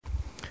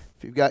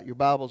If you've got your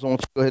Bibles, I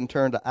want you to go ahead and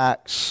turn to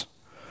Acts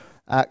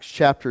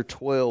chapter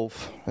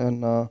 12.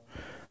 And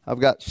I've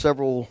got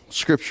several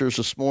scriptures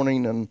this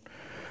morning, and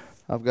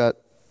I've got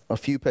a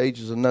few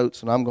pages of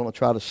notes, and I'm going to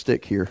try to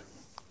stick here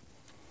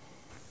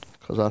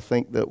because I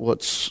think that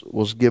what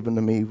was given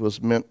to me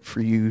was meant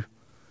for you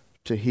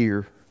to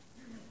hear.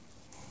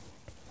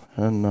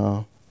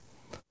 And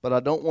but I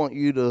don't want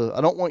you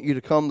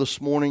to come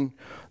this morning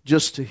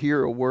just to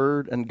hear a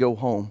word and go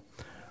home.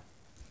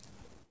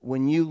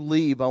 When you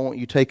leave, I want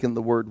you taking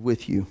the word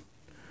with you.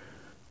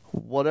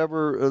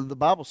 Whatever, the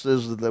Bible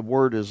says that the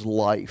word is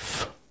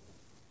life,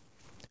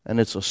 and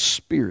it's a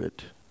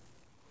spirit.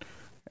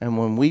 And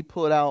when we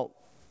put out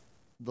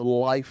the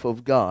life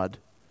of God,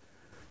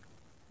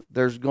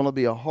 there's going to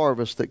be a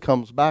harvest that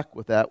comes back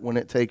with that when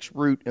it takes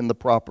root in the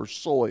proper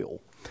soil.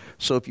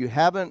 So if you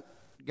haven't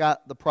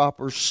got the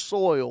proper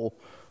soil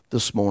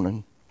this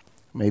morning,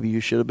 maybe you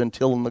should have been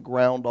tilling the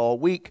ground all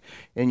week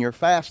in your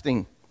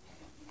fasting.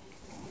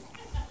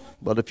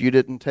 But if you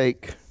didn't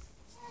take,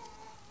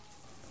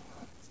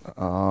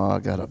 I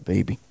got a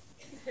baby.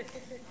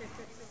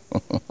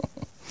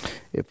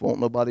 If won't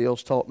nobody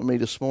else talk to me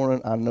this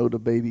morning, I know the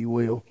baby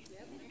will.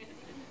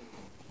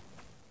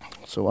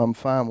 So I'm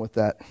fine with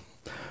that.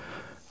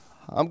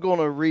 I'm going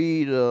to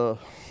read a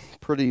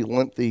pretty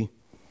lengthy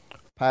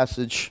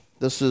passage.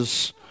 This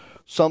is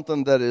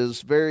something that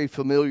is very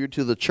familiar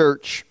to the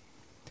church.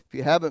 If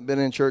you haven't been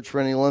in church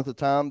for any length of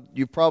time,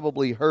 you've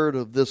probably heard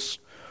of this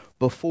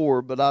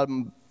before, but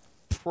I'm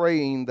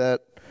praying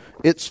that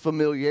its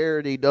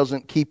familiarity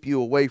doesn't keep you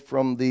away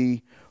from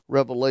the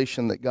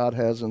revelation that God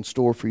has in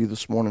store for you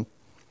this morning.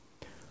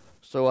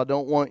 So I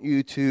don't want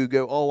you to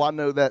go, oh, I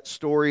know that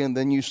story, and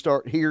then you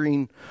start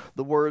hearing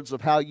the words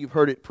of how you've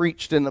heard it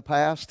preached in the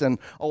past, and,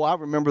 oh, I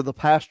remember the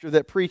pastor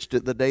that preached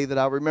it the day that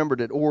I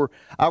remembered it, or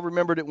I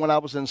remembered it when I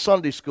was in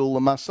Sunday school,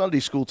 and my Sunday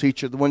school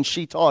teacher, when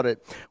she taught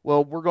it.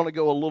 Well, we're going to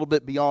go a little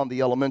bit beyond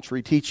the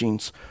elementary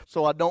teachings,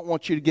 so I don't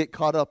want you to get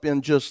caught up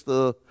in just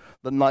the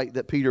night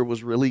that Peter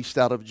was released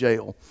out of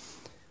jail.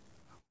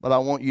 But I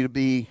want you to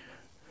be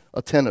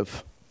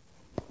attentive.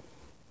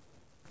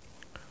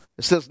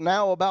 It says,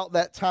 now about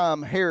that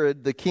time,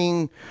 Herod the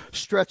king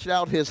stretched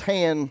out his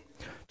hand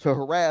to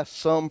harass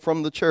some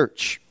from the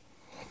church.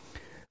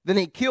 Then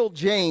he killed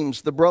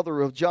James, the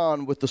brother of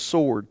John, with the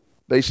sword.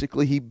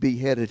 Basically, he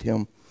beheaded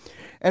him.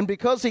 And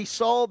because he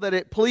saw that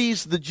it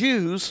pleased the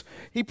Jews,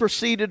 he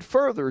proceeded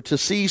further to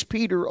seize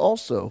Peter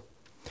also.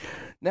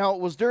 Now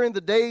it was during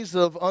the days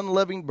of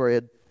unleavened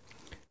bread.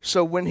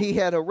 So when he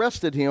had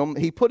arrested him,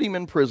 he put him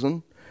in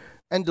prison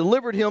and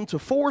delivered him to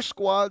 4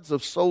 squads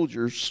of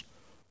soldiers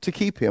to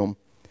keep him,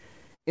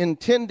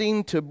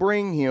 intending to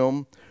bring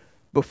him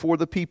before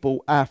the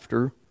people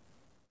after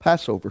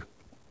Passover.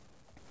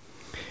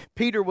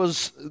 Peter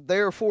was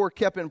therefore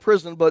kept in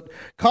prison, but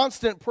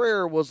constant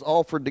prayer was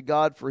offered to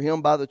God for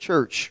him by the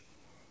church.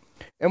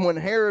 And when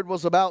Herod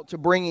was about to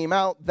bring him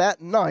out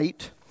that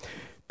night,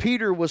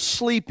 Peter was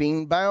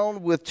sleeping,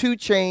 bound with 2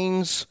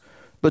 chains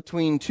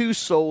between 2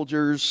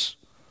 soldiers,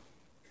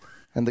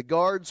 and the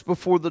guards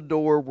before the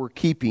door were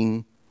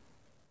keeping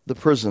the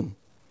prison.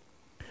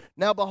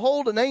 Now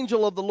behold, an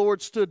angel of the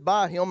Lord stood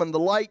by him, and the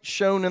light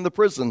shone in the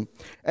prison.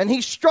 And he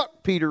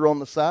struck Peter on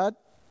the side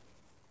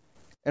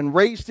and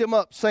raised him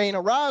up, saying,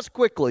 arise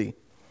quickly.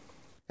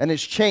 And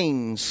his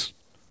chains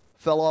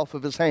fell off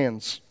of his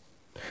hands.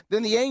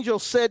 Then the angel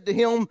said to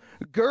him,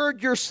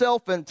 gird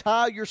yourself and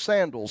tie your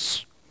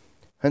sandals.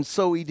 And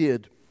so he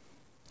did.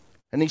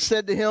 And he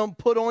said to him,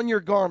 put on your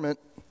garment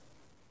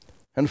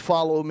and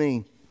follow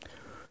me.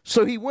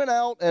 So he went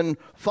out and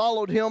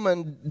followed him,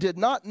 and did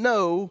not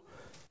know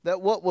that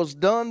what was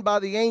done by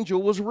the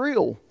angel was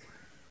real,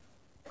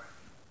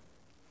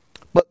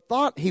 but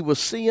thought he was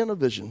seeing a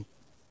vision.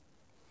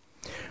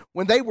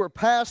 When they were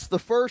past the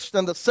first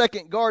and the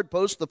second guard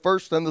post, the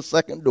first and the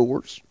second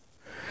doors,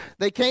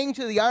 they came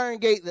to the iron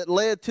gate that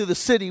led to the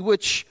city,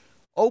 which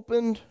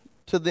opened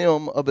to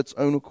them of its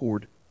own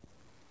accord.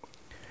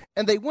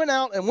 And they went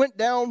out and went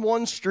down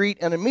one street,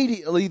 and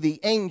immediately the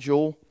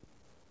angel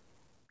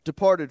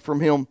departed from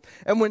him.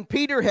 And when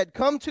Peter had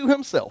come to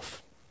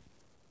himself,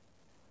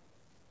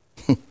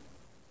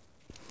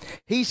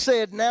 he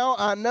said, now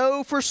I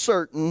know for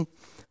certain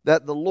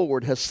that the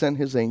Lord has sent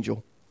his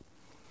angel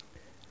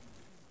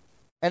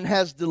and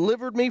has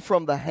delivered me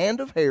from the hand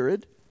of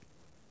Herod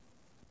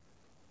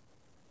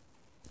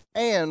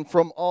and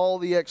from all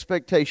the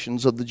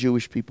expectations of the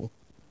Jewish people.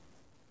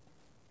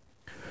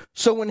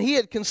 So when he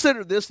had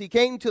considered this, he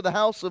came to the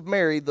house of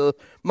Mary, the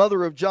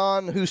mother of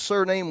John, whose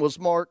surname was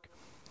Mark,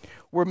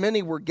 where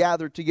many were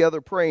gathered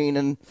together praying.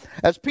 And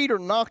as Peter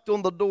knocked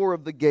on the door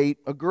of the gate,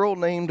 a girl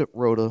named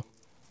Rhoda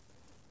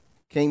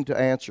came to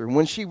answer.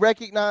 When she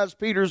recognized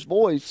Peter's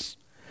voice,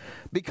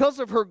 because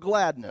of her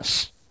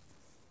gladness,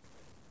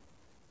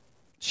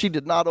 she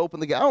did not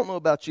open the gate. I don't know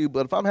about you,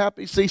 but if I'm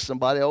happy to see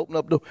somebody, I open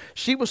up the door.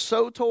 She was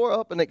so tore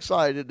up and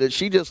excited that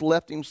she just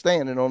left him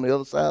standing on the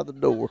other side of the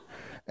door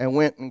and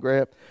went and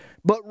grabbed,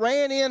 but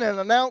ran in and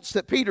announced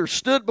that Peter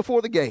stood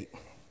before the gate.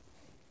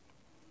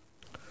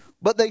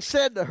 But they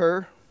said to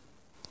her,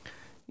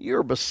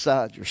 You're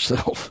beside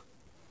yourself.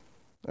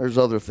 There's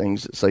other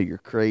things that say you're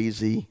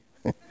crazy.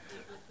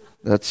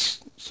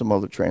 That's some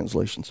other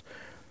translations.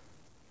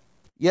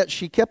 Yet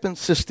she kept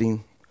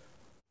insisting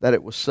that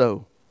it was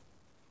so.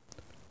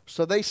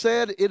 So they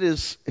said, it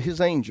is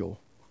his angel.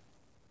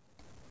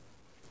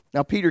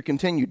 Now Peter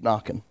continued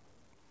knocking.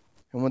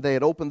 And when they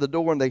had opened the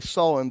door and they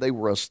saw him, they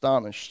were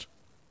astonished.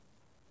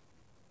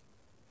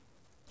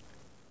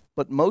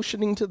 But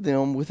motioning to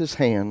them with his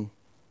hand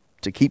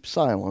to keep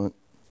silent,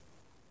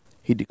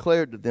 he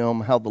declared to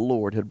them how the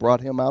Lord had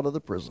brought him out of the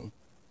prison.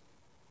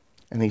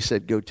 And he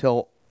said, Go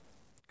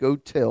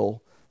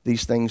tell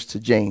these things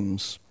to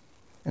James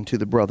and to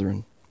the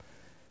brethren.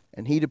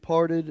 And he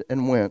departed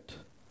and went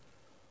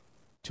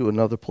to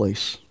another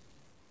place.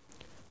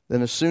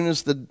 Then as soon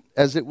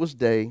as it was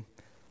day,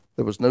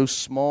 there was no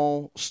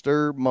small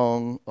stir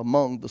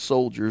among the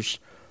soldiers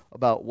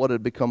about what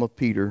had become of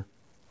Peter.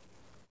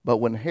 But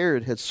when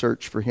Herod had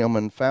searched for him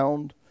and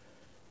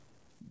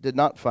did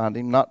not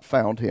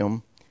find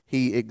him,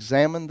 he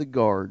examined the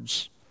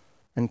guards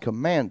and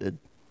commanded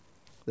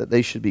that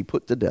they should be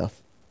put to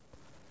death.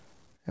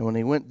 And when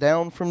he went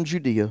down from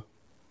Judea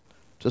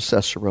to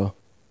Caesarea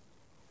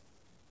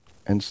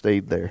and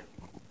stayed there.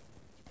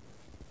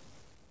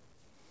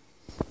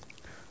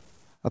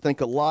 I think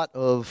a lot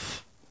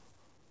of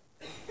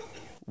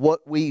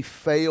what we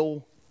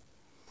fail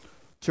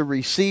to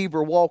receive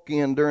or walk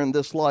in during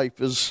this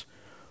life is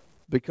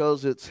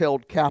because it's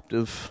held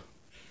captive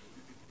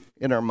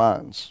in our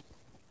minds.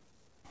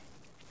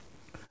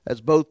 As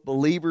both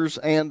believers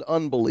and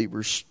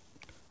unbelievers,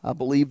 I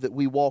believe that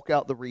we walk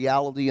out the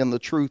reality and the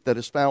truth that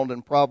is found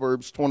in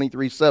Proverbs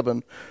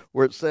 23:7,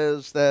 where it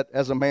says that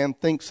as a man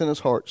thinks in his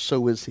heart,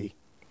 so is he.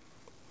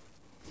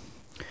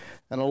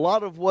 And a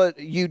lot of what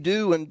you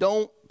do and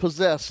don't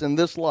possess in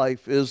this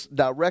life is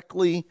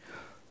directly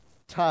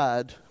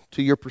tied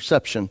to your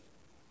perception.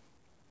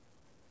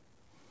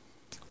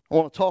 I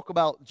want to talk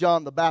about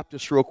John the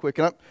Baptist real quick.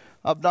 And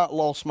I've not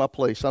lost my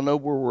place. I know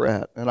where we're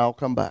at, and I'll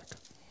come back.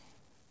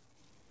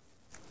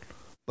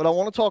 But I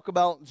want to talk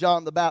about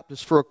John the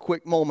Baptist for a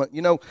quick moment.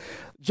 You know,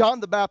 John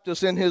the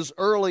Baptist in his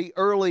early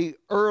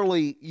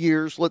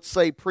years, let's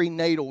say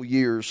prenatal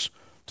years,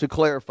 to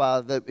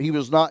clarify that he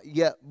was not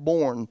yet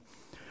born.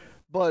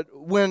 But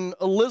when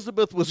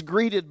Elizabeth was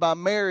greeted by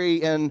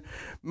Mary and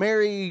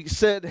Mary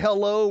said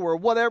hello or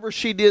whatever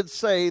she did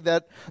say,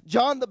 that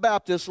John the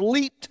Baptist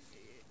leaped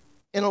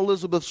in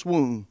Elizabeth's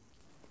womb.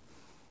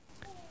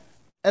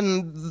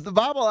 And the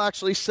Bible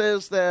actually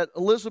says that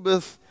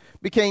Elizabeth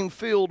became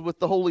filled with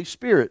the Holy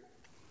Spirit.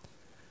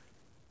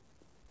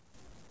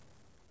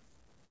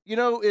 You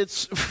know,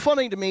 it's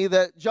funny to me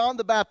that John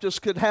the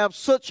Baptist could have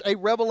such a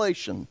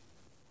revelation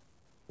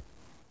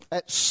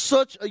at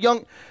such a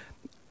young...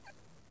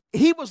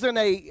 He was in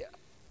a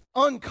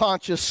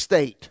unconscious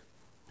state,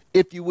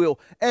 if you will,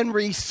 and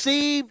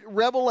received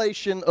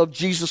revelation of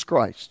Jesus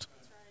Christ.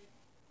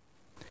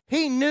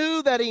 He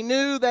knew that he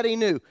knew that he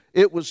knew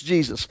it was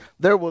Jesus.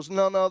 There was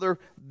none other.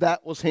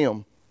 That was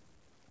him.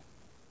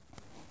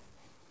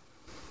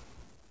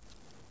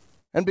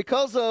 And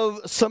because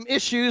of some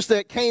issues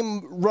that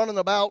came running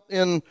about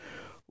in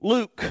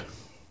Luke,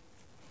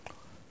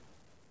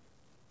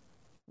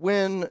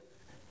 when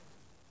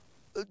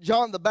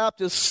John the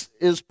Baptist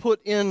is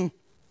put in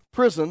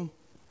prison,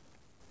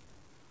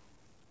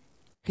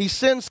 he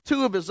sends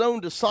two of his own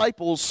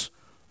disciples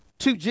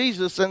to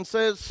Jesus and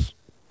says,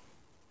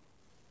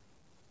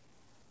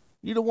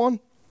 "You the one?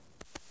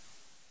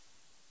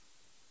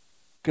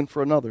 Looking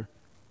for another."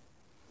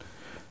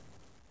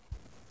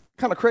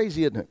 Kind of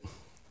crazy, isn't it?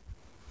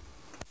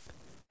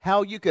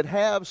 How you could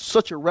have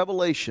such a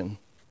revelation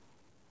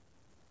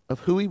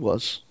of who he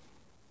was,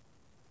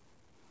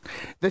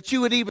 that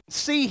you would even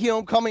see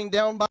him coming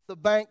down by the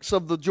banks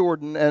of the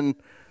Jordan and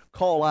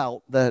call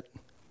out that,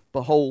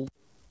 "Behold,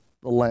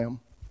 the Lamb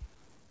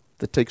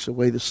that takes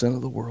away the sin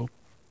of the world."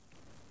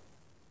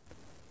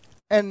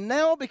 And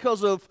now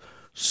because of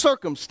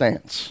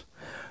circumstance,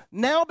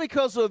 now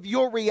because of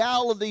your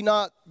reality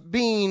not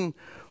being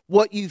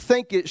what you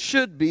think it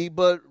should be,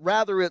 but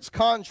rather it's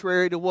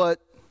contrary to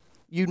what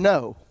you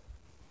know,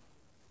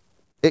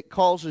 it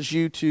causes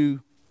you to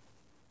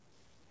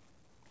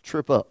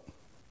trip up.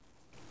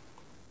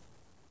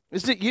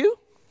 Is it you?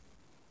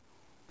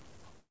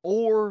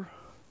 Or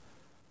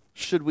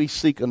should we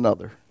seek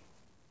another?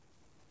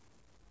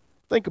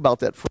 Think about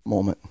that for a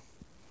moment.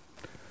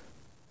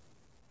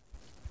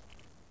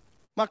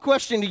 My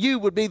question to you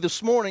would be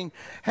this morning,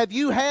 have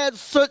you had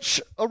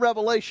such a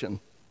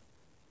revelation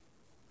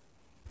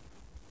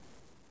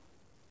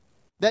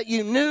that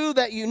you knew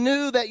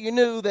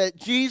that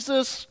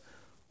Jesus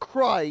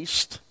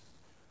Christ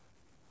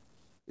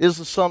is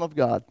the Son of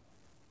God?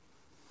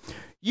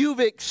 You've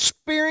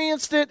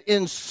experienced it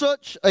in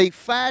such a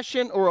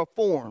fashion or a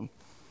form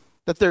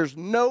that there's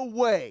no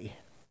way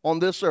on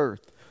this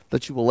earth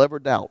that you will ever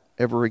doubt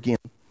ever again.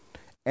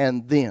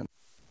 And then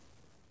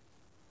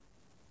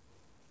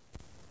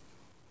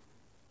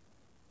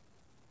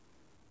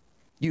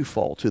you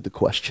fall to the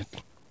question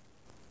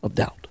of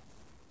doubt.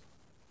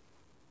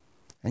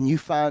 and you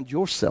find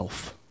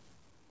yourself,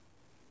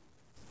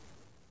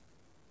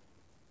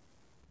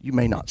 you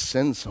may not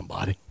send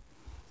somebody,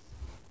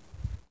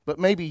 but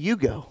maybe you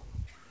go,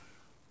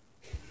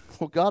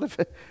 well, God,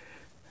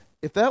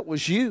 if that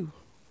was you,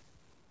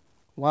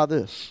 why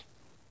this?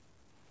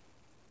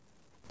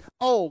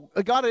 Oh,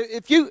 God,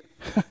 if you're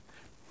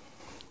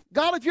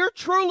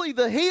truly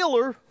the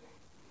healer,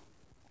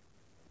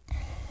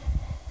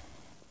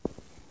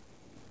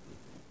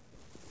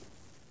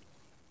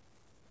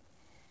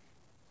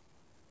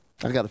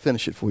 I got to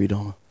finish it for you,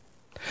 don't I?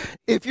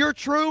 If you're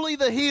truly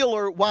the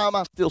healer, why am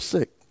I still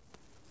sick?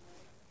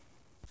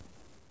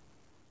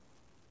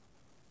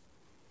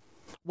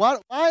 Why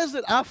is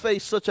it I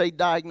face such a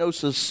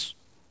diagnosis?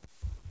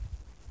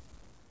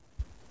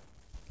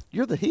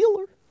 You're the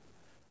healer,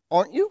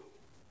 aren't you?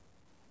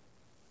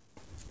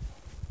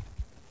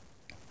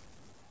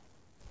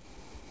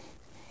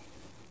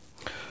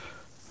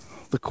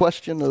 The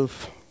question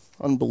of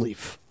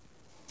unbelief.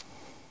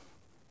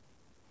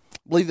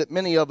 I believe that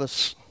many of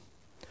us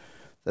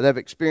that have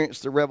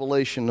experienced the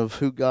revelation of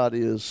who God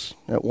is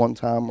at one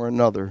time or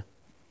another,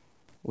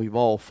 we've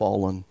all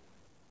fallen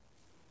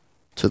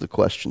to the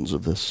questions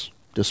of this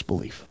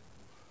disbelief.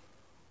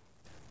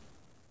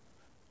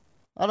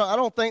 I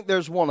don't think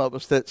there's one of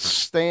us that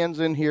stands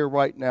in here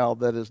right now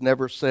that has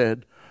never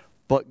said,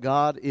 but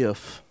God,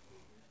 if.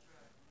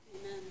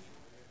 Amen.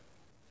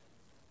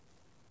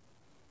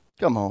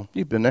 Come on,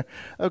 you've been there.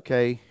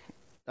 Okay,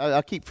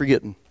 I keep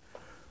forgetting.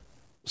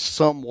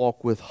 Some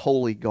walk with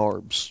holy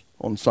garbs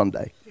on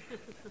Sunday.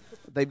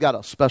 They've got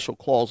a special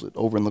closet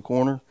over in the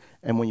corner,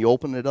 and when you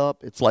open it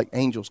up, it's like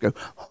angels go,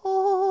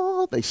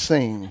 oh, they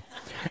sing.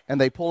 And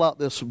they pull out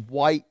this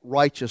white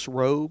righteous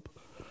robe,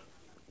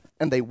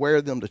 and they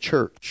wear them to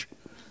church.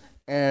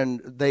 And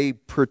they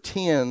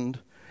pretend,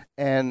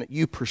 and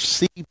you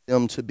perceive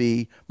them to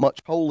be much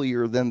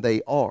holier than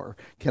they are.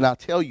 Can I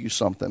tell you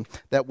something?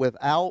 That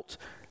without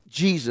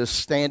Jesus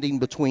standing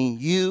between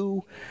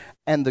you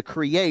and the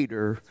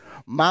Creator,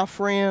 my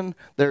friend,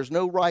 there's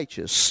no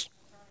righteous.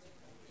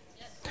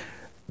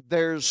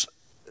 There's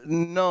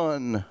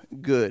none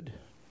good.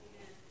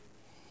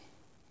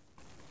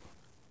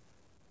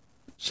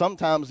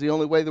 Sometimes the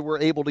only way that we're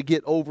able to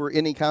get over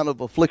any kind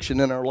of affliction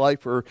in our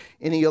life or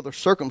any other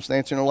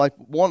circumstance in our life,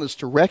 one is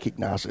to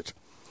recognize it.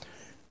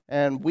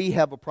 And we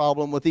have a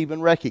problem with even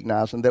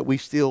recognizing that we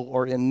still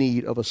are in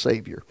need of a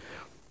Savior.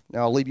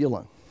 Now, I'll leave you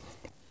alone.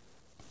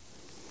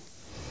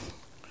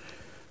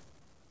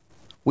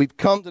 We've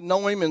come to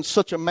know Him in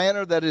such a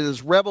manner that it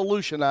has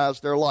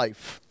revolutionized their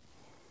life.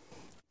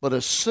 But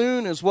as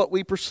soon as what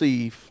we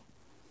perceive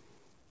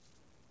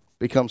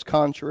becomes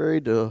contrary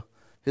to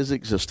His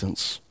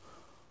existence,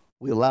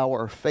 we allow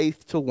our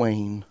faith to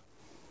wane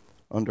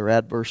under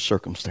adverse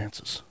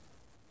circumstances.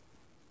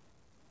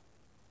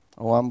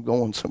 Oh, I'm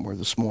going somewhere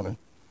this morning.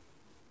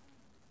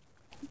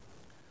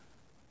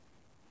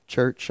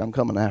 Church, I'm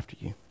coming after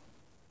you.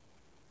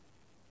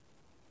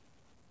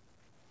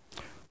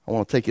 I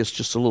want to take us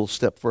just a little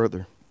step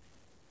further.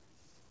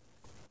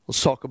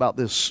 Let's talk about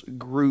this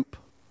group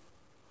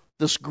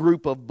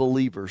of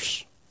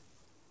believers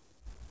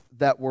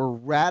that were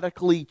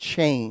radically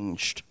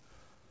changed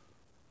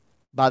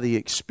by the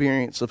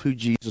experience of who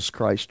Jesus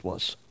Christ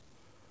was.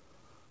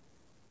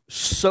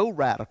 So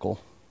radical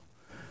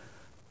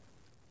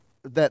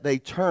that they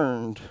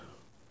turned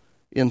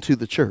into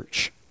the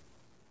church.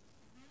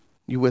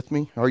 You with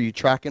me? Are you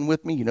tracking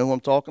with me? You know what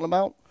I'm talking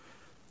about?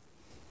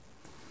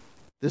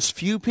 This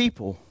few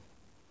people,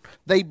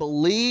 they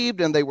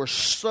believed and they were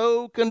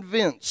so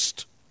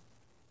convinced.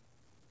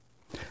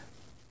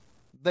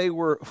 They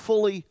were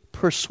fully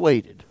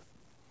persuaded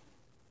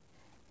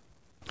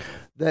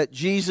that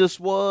Jesus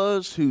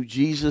was who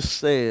Jesus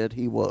said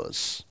He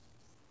was.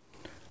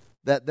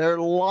 That their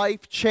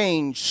life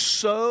changed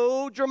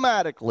so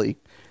dramatically,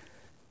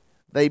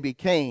 they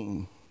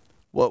became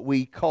what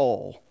we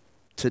call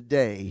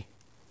today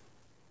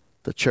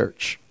the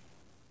church.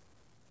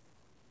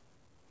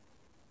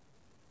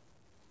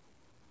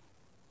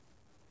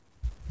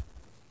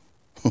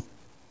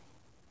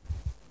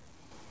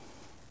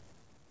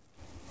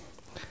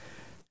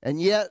 And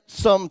yet,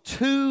 some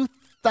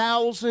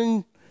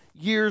 2,000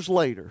 years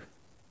later,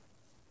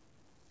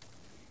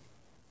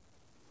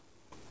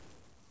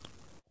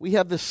 we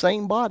have the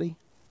same body.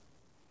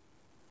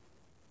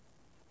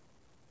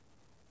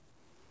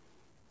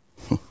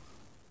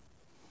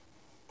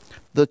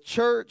 The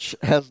church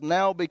has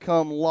now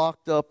become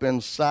locked up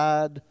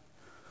inside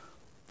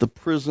the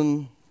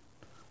prison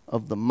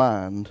of the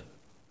mind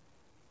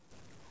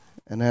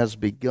and has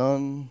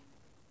begun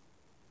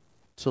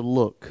to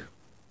look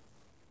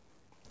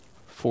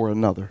for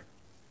another.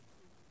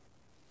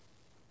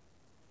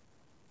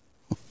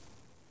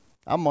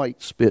 I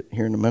might spit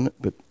here in a minute,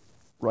 but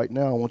right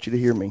now I want you to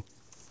hear me.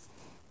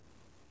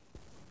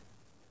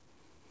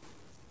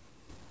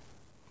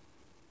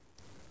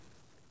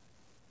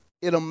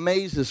 It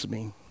amazes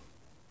me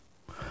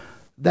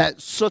that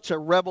such a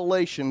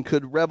revelation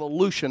could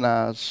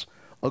revolutionize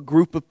a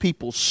group of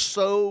people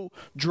so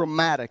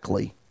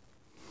dramatically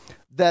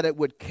that it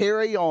would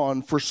carry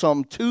on for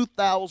some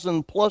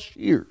 2,000 plus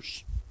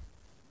years.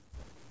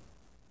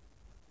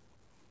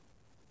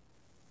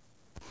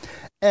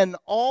 And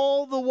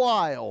all the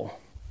while,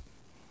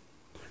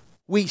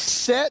 we've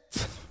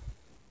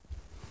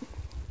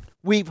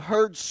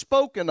heard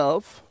spoken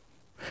of.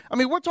 I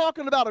mean, we're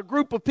talking about a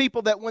group of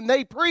people that when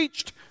they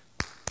preached,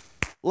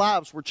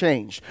 lives were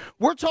changed.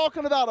 We're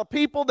talking about a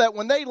people that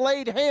when they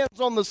laid hands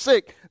on the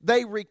sick,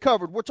 they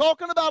recovered. We're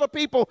talking about a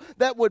people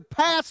that would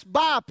pass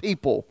by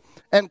people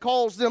and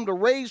cause them to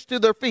raise to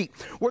their feet.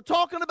 We're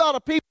talking about a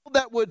people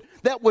that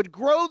would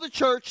grow the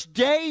church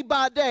day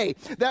by day,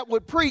 that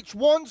would preach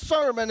one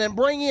sermon and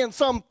bring in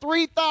some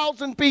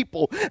 3,000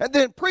 people, and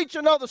then preach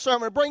another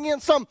sermon and bring in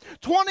some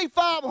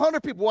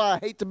 2,500 people. Well, I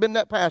hate to have been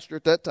that pastor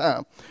at that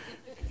time.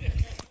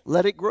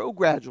 Let it grow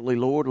gradually,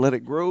 Lord. Let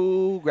it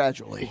grow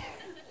gradually.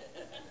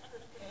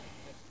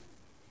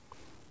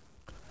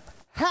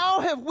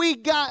 How have we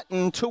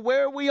gotten to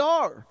where we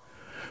are?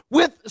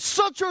 With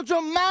such a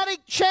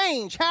dramatic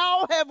change,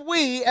 how have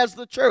we as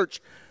the church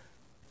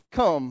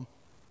come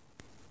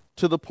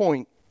to the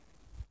point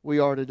we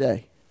are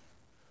today?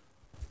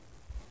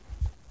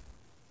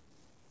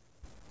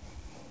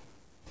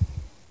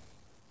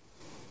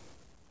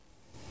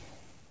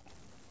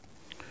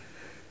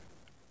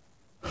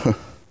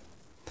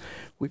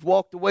 We've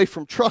walked away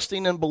from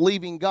trusting and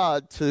believing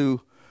God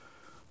to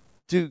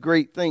do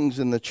great things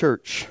in the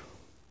church.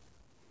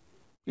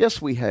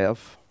 Yes, we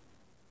have.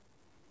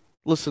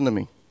 Listen to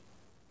me.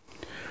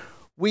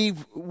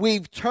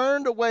 We've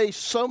turned away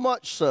so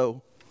much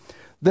so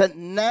that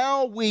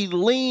now we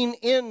lean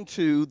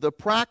into the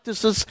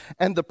practices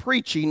and the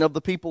preaching of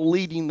the people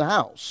leading the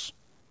house.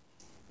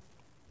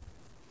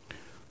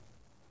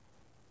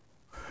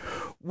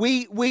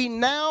 We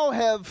now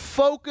have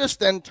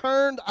focused and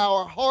turned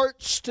our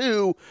hearts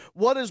to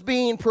what is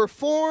being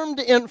performed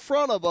in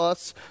front of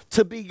us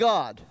to be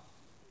God.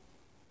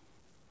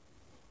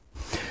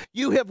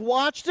 You have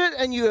watched it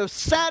and you have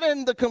sat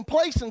in the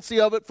complacency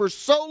of it for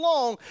so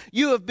long,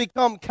 you have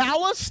become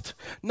calloused.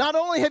 Not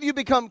only have you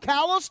become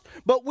calloused,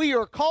 but we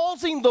are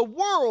causing the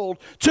world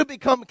to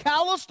become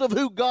calloused of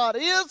who God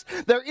is.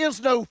 There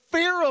is no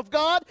fear of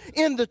God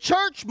in the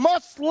church,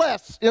 much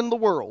less in the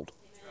world.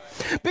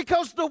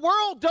 Because the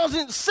world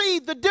doesn't see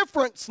the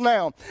difference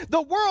now.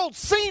 The world's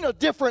seen a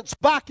difference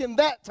back in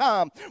that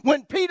time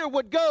when Peter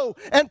would go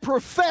and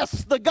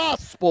profess the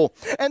gospel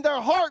and their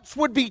hearts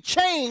would be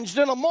changed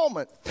in a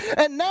moment.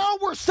 And now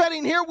we're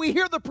sitting here, we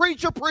hear the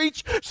preacher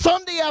preach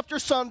Sunday after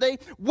Sunday,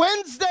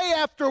 Wednesday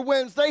after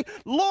Wednesday.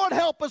 Lord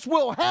help us,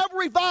 we'll have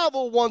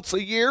revival once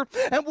a year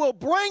and we'll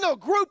bring a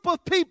group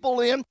of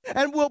people in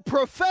and we'll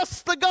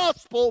profess the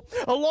gospel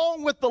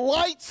along with the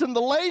lights and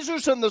the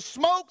lasers and the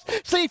smokes.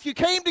 See, if you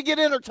came to get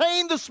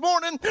entertained this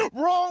morning,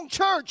 wrong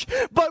church.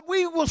 But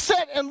we will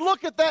sit and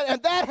look at that,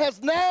 and that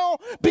has now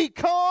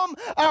become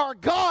our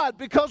God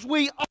because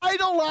we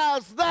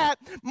idolize that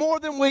more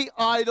than we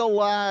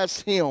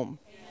idolize Him.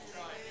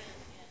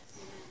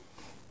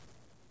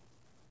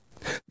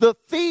 The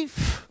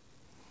thief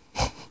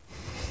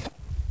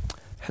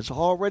has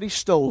already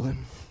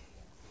stolen,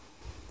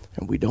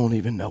 and we don't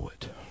even know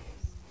it.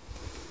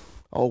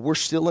 Oh, we're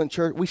still in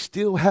church. We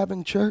still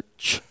having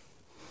church.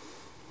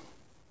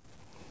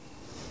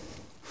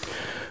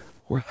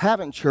 We're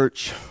having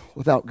church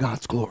without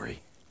God's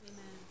glory.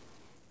 Amen.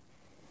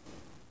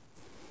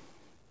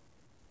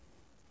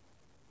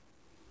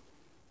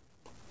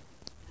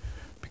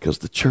 Because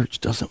the church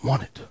doesn't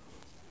want it.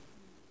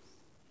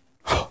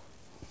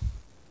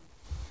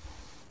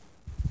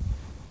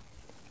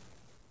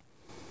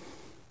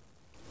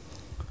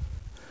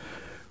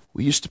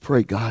 We used to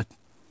pray, God,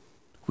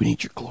 we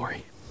need your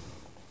glory.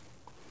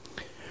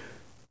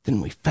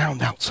 Then we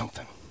found out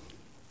something.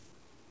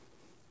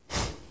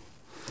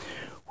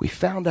 We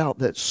found out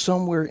that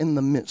somewhere in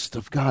the midst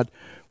of God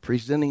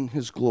presenting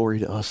His glory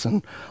to us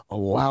and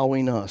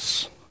allowing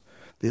us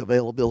the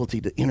availability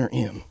to enter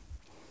in,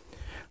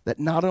 that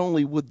not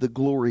only would the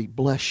glory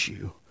bless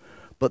you,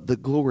 but the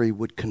glory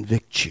would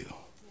convict you.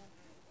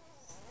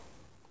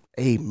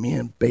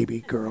 Amen,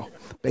 baby girl,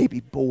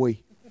 baby boy,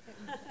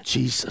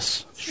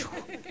 Jesus.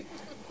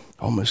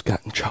 Almost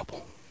got in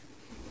trouble.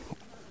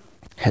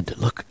 Had to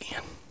look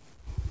again.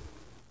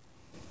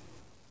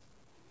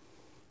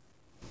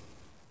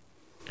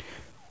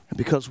 And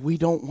because we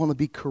don't want to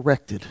be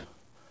corrected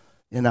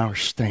in our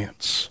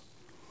stance,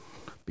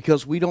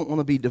 because we don't want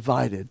to be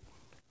divided,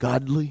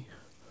 godly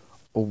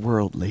or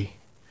worldly,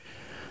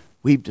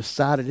 we've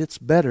decided it's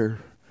better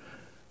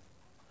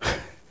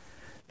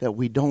that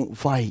we don't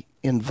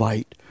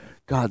invite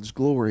God's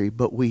glory,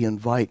 but we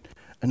invite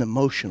an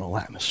emotional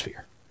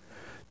atmosphere.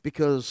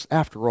 Because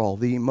after all,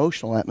 the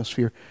emotional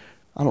atmosphere,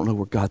 I don't know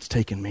where God's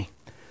taken me.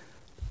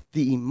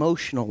 The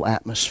emotional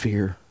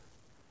atmosphere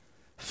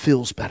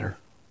feels better,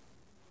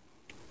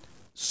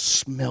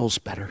 smells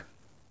better,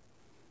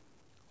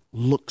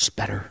 looks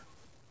better.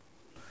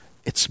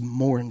 It's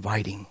more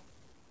inviting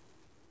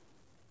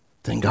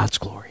than God's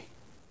glory.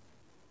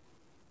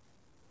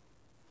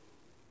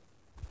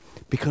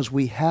 because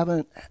we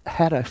haven't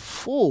had a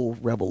full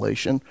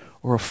revelation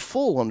or a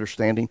full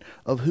understanding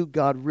of who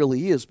God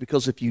really is.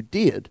 Because if you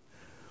did,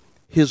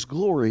 His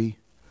glory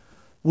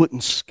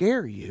wouldn't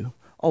scare you.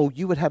 Oh,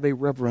 you would have a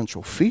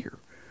reverential fear.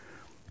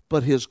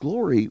 But His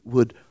glory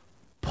would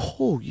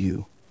pull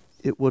you.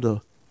 It would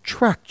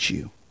attract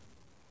you.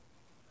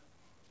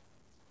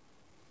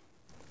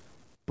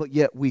 But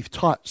yet we've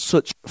taught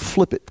such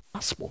flippant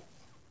gospel,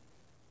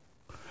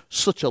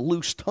 such a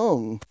loose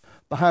tongue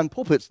behind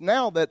pulpits.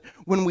 Now that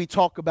when we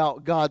talk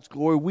about God's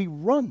glory, we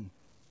run.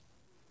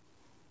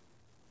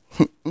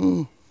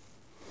 Don't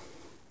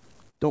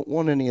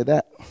want any of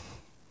that.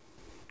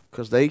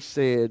 Because they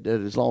said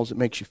that as long as it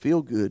makes you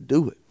feel good,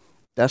 do it.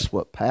 That's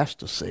what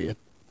pastor said.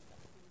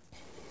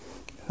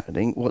 That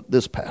ain't what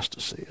this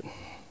pastor said.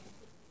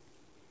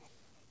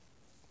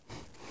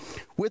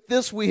 With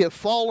this, we have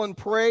fallen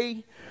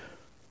prey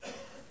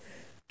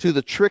to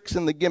the tricks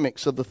and the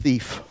gimmicks of the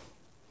thief.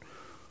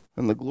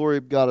 And the glory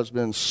of God has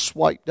been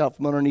swiped out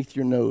from underneath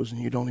your nose,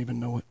 and you don't even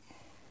know it.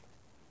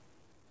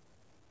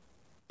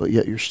 But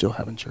yet you're still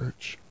having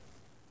church.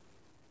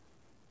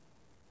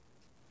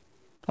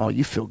 Oh,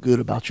 you feel good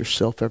about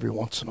yourself every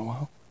once in a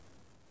while.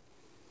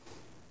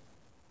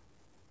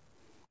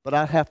 But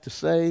I have to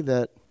say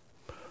that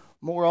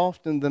more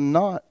often than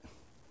not,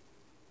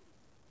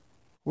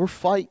 we're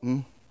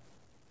fighting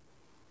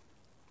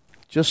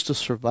just to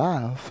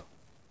survive.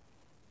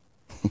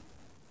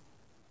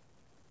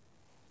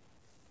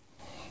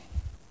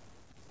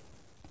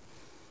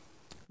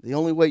 The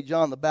only way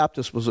John the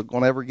Baptist was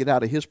going to ever get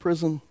out of his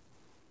prison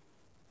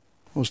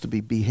was to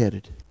be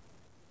beheaded.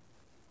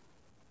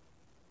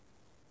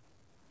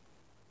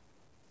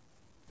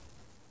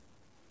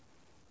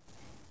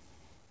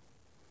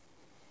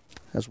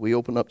 As we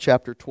open up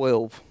chapter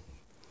 12,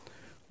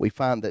 we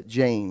find that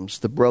James,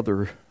 the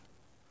brother,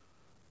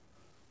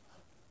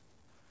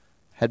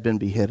 had been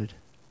beheaded.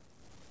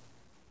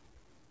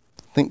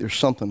 I think there's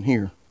something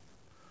here.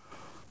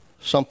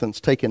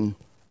 Something's taken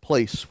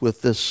place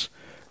with this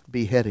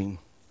beheading.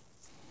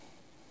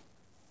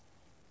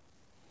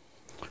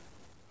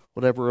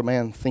 Whatever a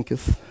man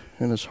thinketh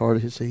in his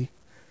heart is he.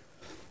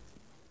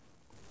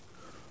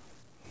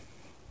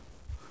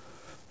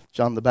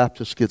 John the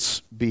Baptist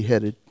gets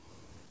beheaded.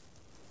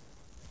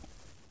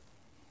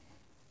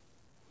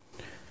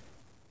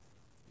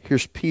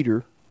 Here's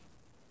Peter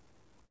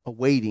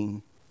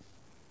awaiting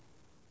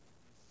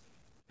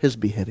his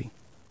beheading.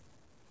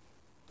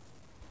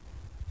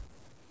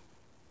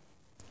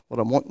 What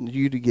I'm wanting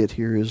you to get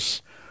here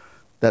is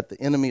that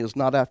the enemy is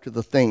not after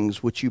the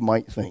things which you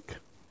might think.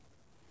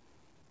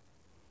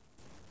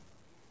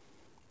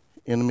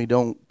 Enemy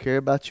don't care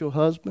about your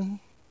husband.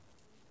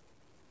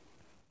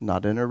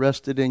 Not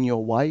interested in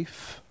your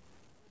wife.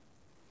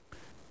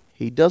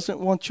 He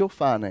doesn't want your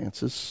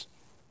finances.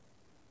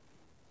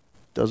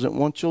 Doesn't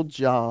want your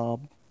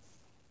job.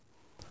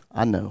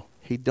 I know.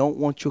 He don't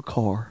want your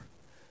car.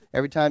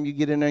 Every time you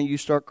get in there and you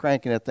start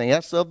cranking that thing,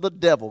 that's of the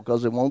devil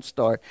because it won't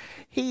start.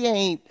 He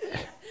ain't.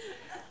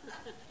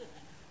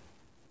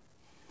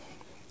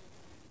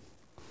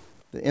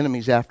 The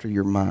enemy's after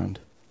your mind.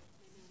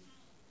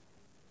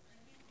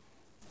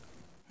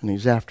 And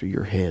he's after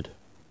your head.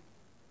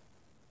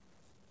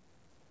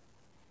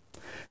 The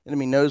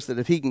enemy knows that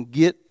if he can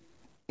get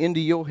into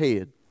your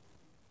head,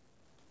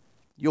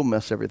 you'll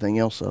mess everything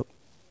else up.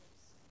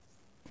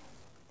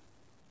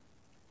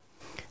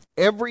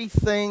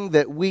 Everything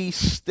that we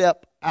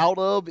step out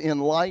of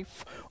in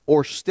life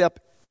or step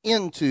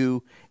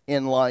into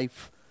in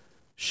life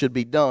should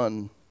be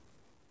done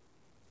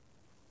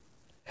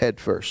head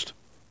first.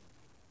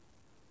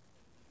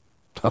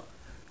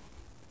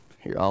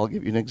 Here, I'll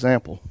give you an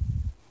example.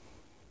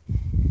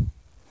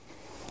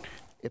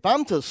 If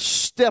I'm to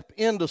step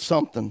into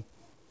something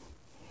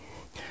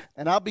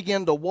and I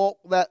begin to walk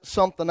that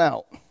something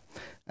out,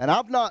 and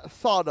I've not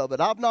thought of it,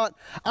 I've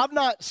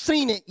not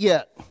seen it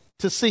yet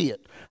to see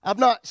it. I've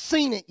not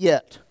seen it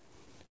yet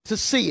to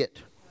see it.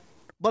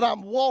 But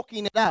I'm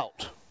walking it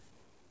out.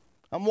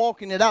 I'm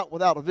walking it out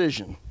without a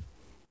vision.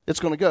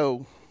 It's going to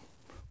go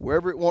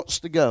wherever it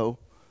wants to go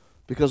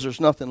because there's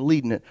nothing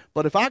leading it.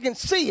 But if I can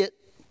see it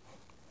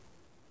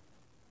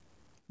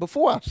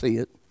before I see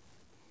it,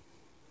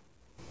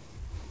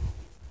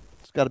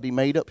 it's got to be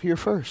made up here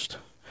first.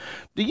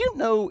 Do you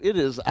know it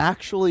is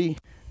actually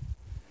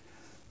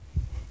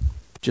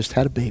just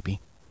had a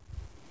baby?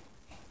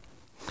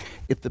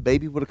 If the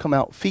baby would have come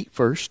out feet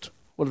first,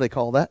 what do they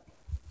call that?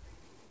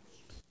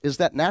 Is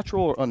that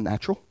natural or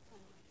unnatural?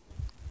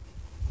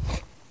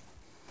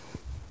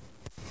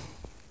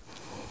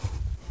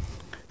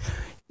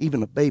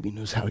 Even a baby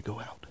knows how to go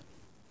out.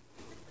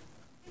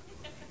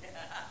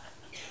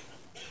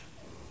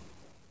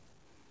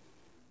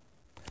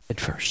 Head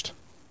first.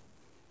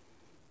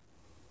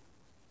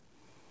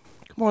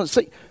 Come on,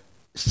 say,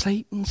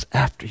 Satan's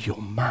after your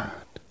mind.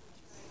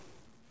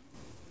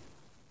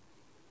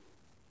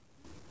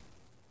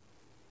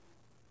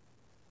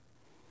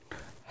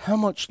 How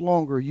much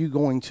longer are you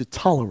going to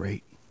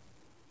tolerate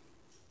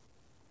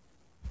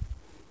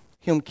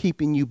him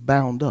keeping you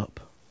bound up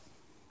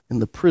in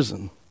the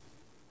prison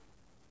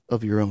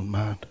of your own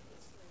mind.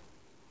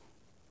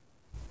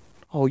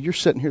 Oh, you're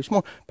sitting here this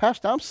morning,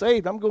 Pastor, I'm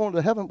saved. I'm going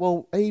to heaven.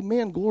 Well,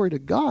 amen. Glory to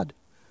God.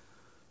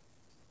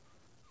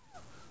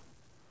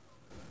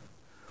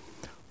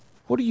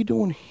 What are you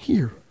doing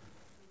here?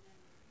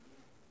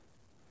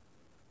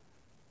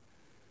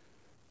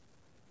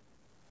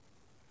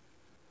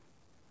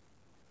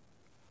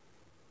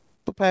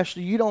 But Pastor,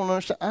 you don't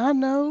understand. I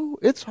know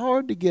it's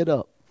hard to get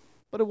up,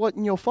 but it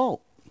wasn't your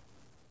fault.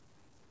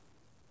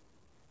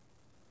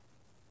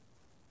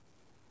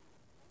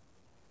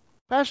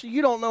 Pastor,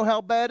 you don't know how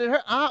bad it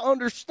hurt. I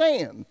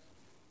understand,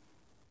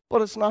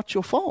 but it's not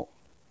your fault.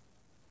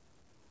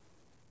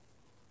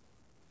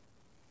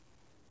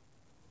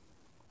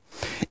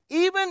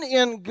 Even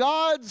in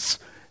God's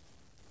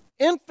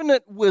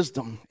infinite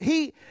wisdom,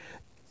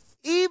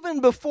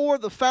 even before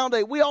the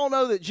foundation, we all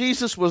know that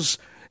Jesus was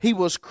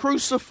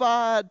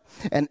crucified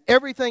and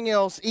everything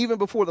else, even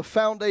before the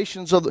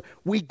foundations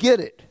we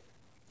get it.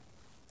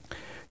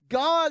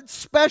 God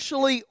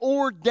specially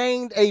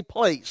ordained a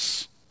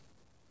place.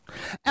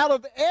 Out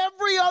of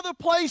every other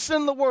place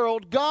in the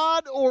world,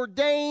 God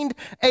ordained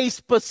a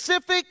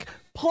specific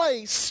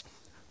place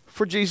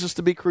for Jesus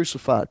to be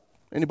crucified.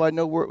 Anybody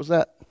know where it was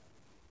at?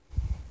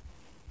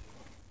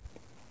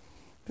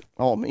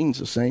 All means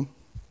the same.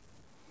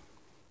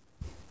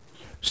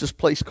 It's this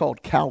place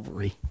called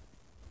Calvary.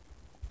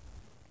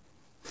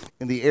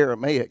 In the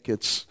Aramaic,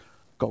 it's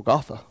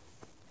Golgotha,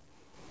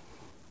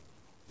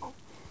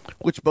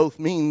 which both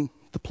mean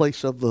the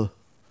place of the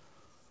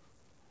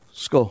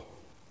skull.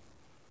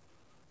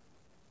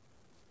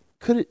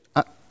 Could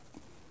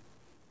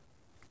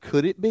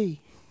it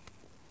be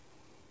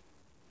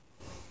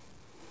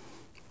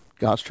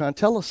God's trying to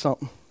tell us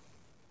something?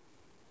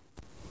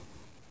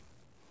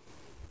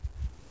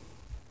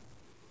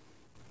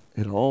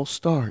 It all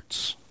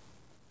starts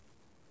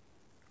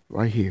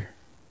right here.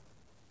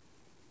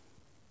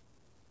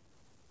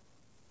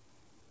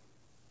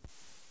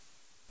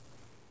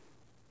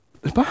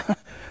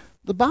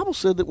 The Bible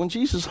said that when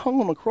Jesus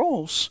hung on the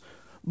cross,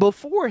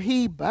 before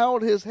he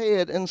bowed his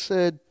head and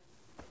said,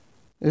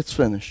 "It's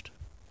finished,"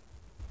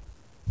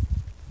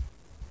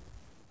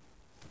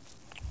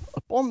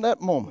 upon that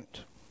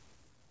moment,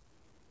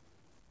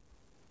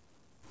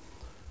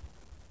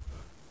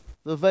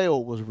 the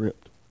veil was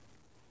ripped.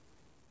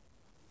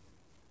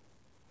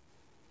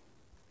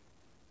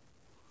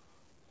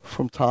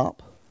 From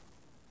top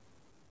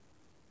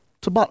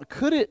to bottom.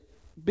 Could it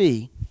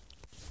be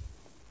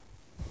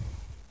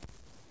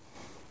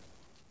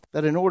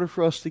that in order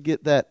for us to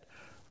get that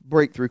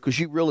breakthrough, because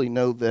you really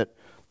know that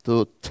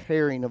the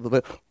tearing of the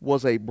veil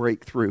was a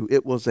breakthrough,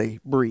 it was a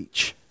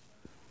breach.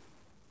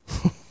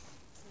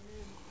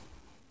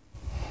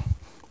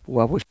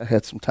 Well, I wish I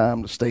had some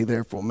time to stay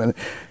there for a minute.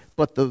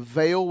 But the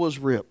veil was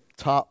ripped,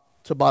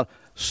 top to bottom,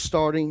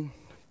 starting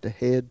to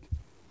head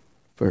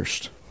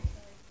first.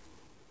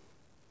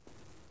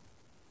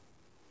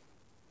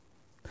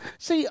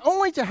 See,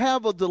 only to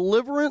have a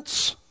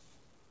deliverance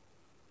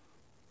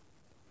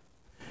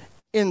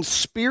in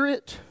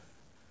spirit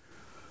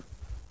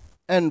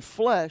and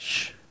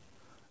flesh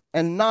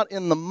and not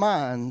in the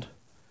mind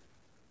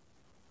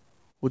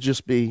will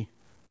just be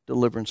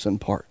deliverance in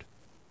part.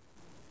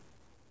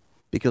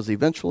 Because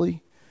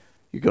eventually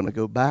you're going to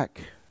go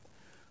back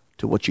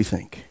to what you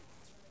think.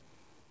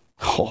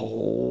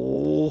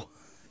 Oh,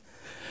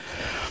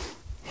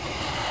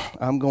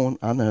 I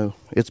know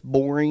it's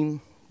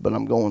boring, but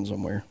I'm going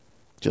somewhere.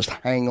 Just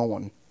hang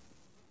on.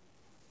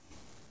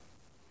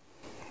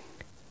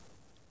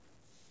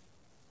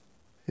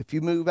 If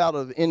you move out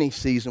of any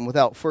season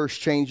without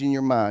first changing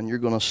your mind, you're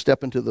going to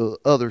step into the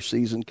other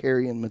season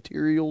carrying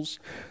materials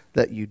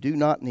that you do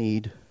not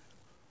need.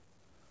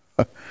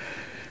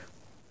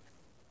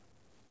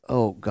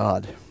 Oh,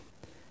 God.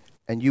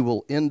 And you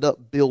will end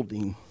up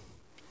building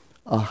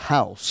a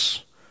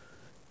house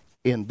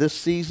in this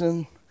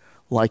season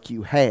like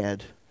you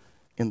had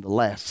in the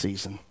last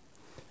season,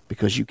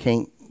 because you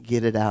can't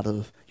get it out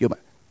of your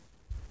mind.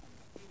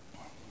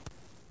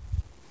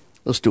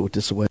 Let's do it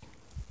this way.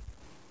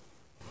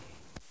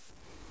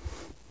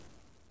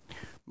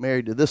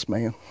 Married to this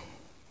man.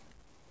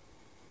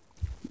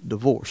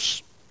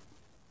 Divorce.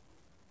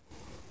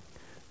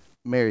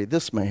 Marry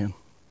this man.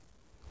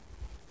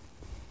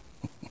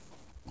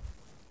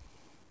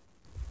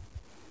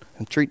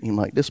 And treat him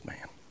like this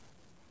man.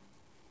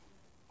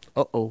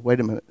 Uh-oh,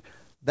 wait a minute.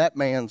 That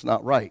man's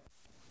not right.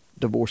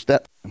 Divorce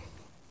that man.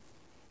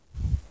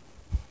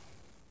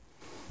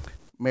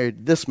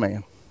 Married this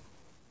man.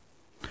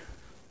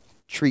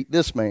 Treat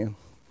this man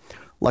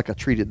like I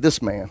treated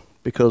this man,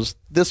 because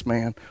this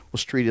man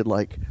was treated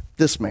like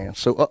this man.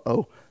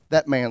 So,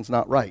 that man's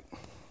not right.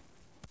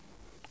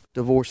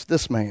 Divorce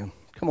this man.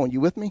 Come on, you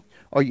with me?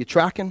 Are you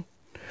tracking?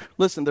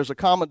 Listen, there's a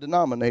common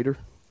denominator.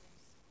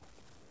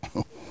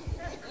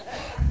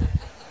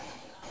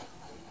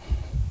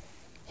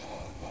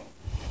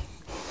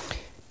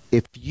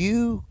 If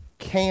you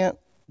can't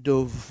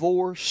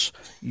divorce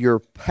your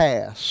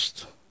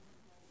past,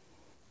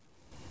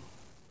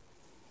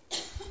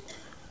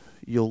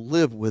 you'll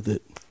live with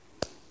it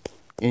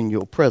in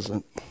your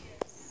present,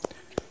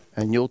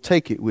 and you'll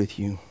take it with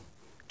you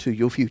to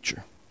your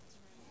future.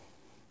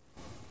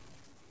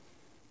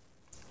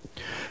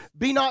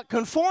 Be not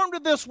conformed to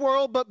this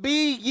world, but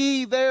be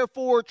ye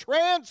therefore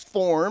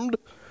transformed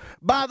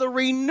by the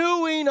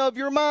renewing of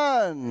your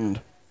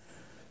mind.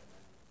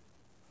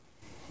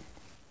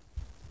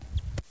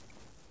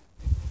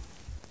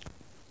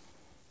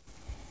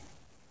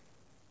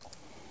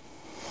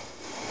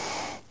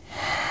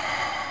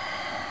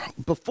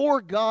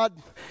 Before God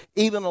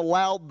even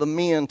allowed the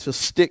men to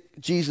stick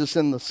Jesus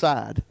in the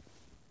side,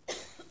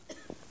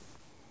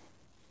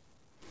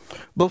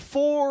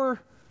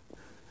 before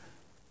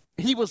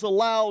he was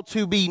allowed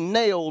to be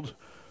nailed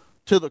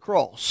to the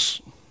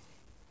cross,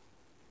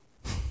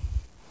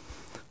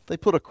 they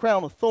put a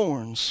crown of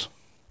thorns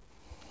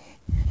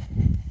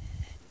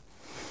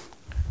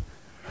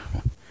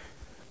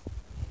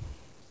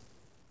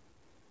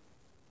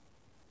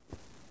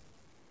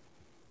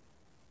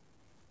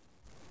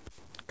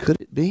Could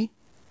it be?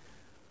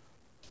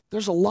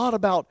 There's a lot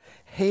about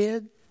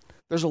head.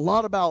 There's a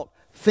lot about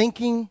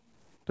thinking.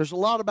 There's a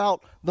lot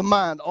about the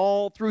mind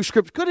all through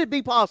Scripture. Could it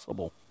be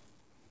possible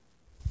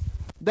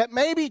that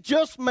maybe,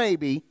 just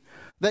maybe,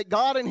 that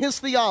God in His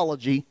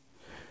theology,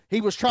 He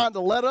was trying to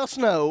let us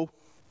know,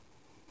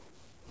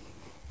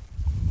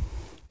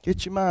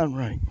 get your mind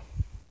right.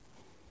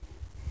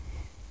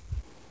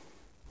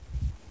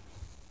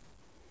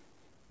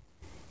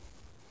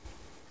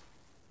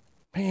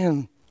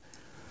 Man,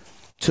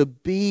 to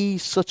be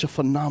such a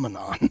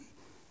phenomenon.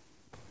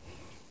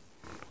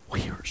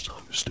 We are so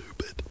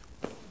stupid.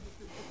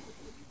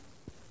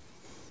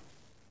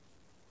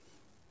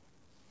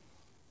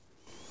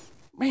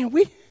 Man,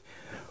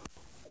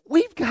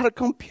 we've got a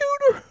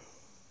computer.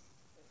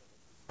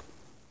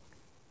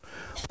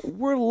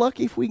 We're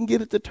lucky if we can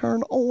get it to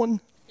turn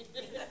on.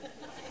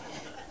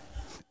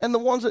 And the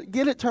ones that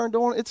get it turned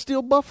on, it's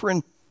still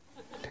buffering.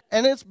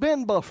 And it's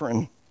been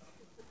buffering.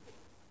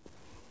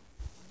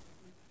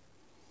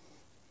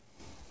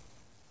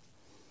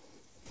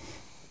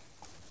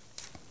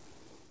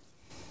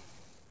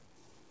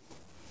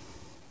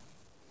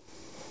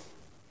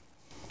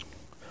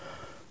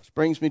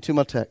 Brings me to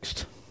my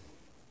text.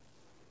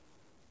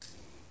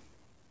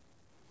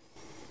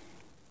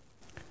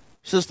 It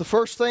says the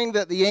first thing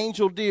that the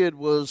angel did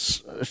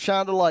was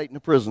shine a light in the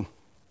prison.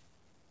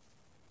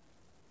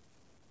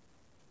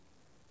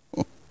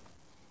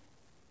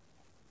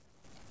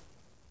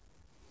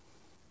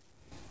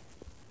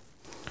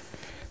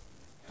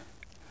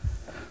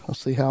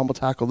 Let's see how I'm going to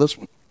tackle this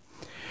one.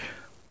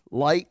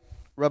 Light,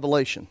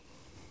 revelation.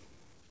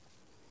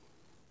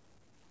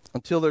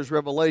 Until there's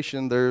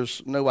revelation,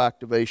 there's no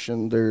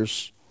activation,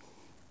 there's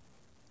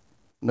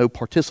no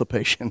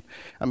participation.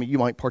 I mean, you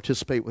might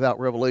participate without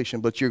revelation,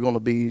 but you're going to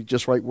be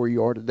just right where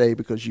you are today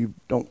because you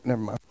don't,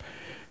 never mind.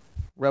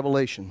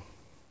 Revelation.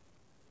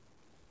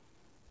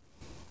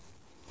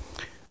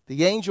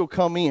 The angel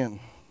come in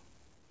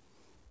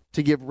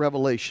to give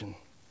revelation.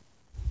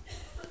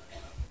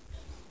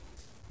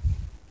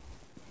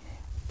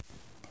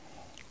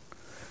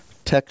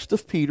 Text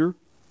of Peter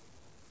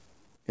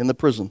in the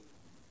prison.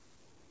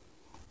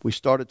 We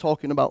started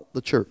talking about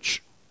the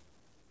church.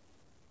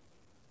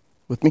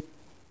 With me?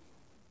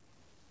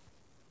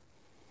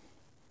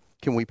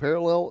 Can we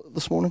parallel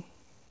this morning?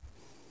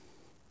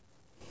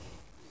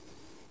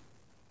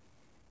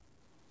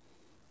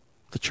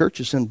 The church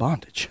is in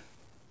bondage.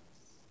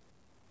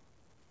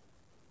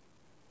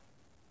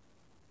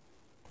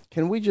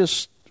 Can we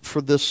just,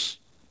 for this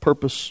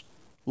purpose,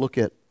 look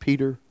at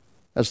Peter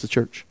as the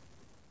church?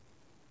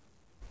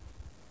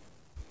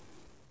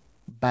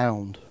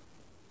 Bound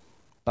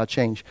by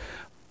change.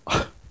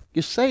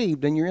 You're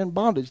saved and you're in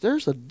bondage.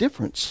 There's a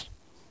difference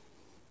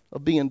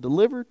of being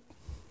delivered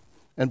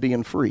and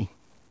being free.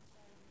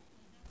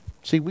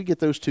 See, we get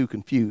those two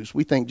confused.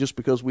 We think just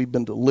because we've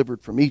been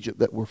delivered from Egypt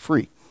that we're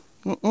free.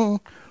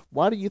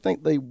 Why do you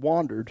think they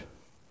wandered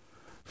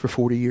for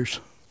 40 years?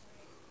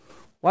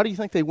 Why do you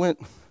think they went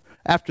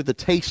after the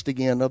taste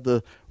again of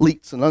the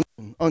leeks and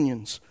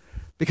onions?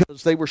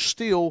 Because they were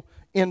still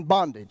in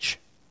bondage.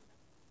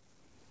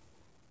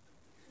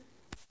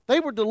 They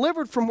were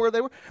delivered from where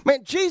they were.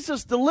 Man,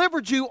 Jesus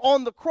delivered you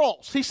on the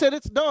cross. He said,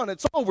 it's done,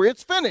 it's over,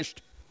 it's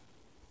finished.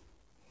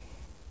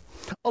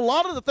 A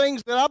lot of the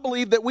things that I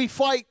believe that we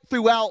fight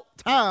throughout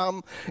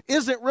time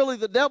isn't really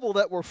the devil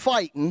that we're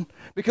fighting,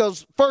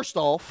 because first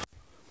off,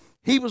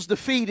 he was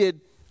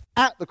defeated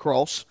at the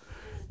cross.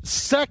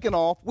 Second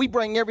off, we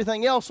bring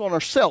everything else on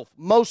ourselves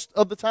most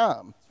of the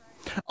time.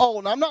 Oh,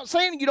 and I'm not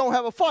saying you don't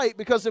have a fight,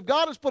 because if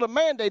God has put a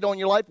mandate on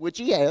your life, which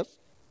He has,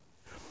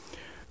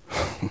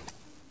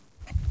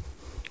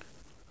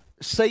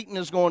 Satan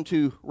is going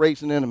to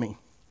raise an enemy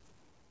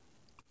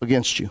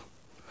against you.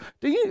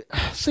 Do you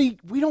see?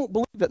 We don't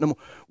believe that no more.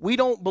 We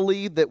don't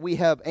believe that we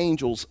have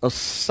angels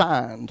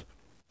assigned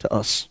to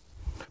us.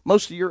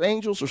 Most of your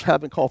angels are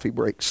having coffee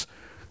breaks.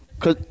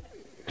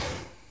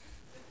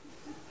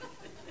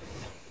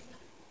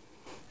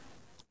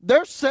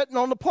 They're sitting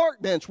on the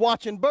park bench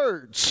watching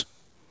birds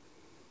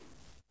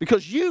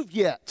because you've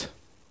yet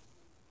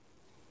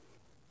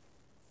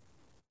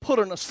put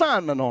an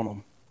assignment on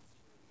them.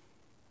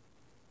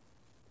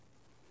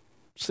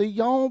 See,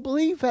 y'all don't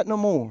believe that no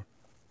more.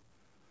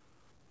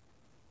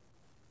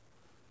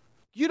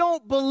 You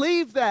don't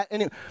believe that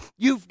anymore.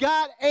 You've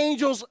got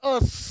angels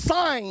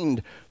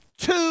assigned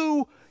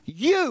to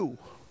you.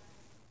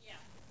 Yeah.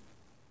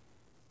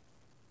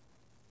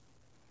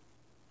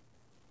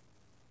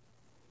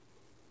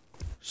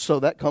 So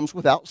that comes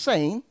without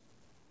saying.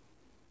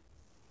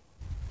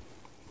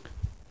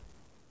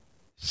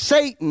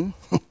 Satan,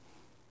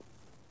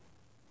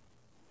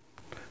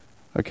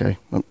 okay,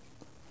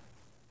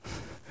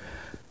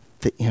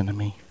 the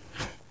enemy,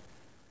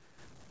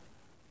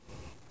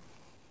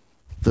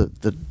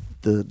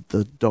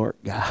 the dark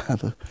guy,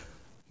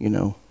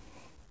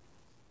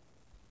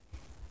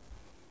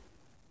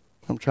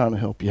 I'm trying to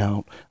help you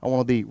out. I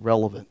want to be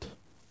relevant.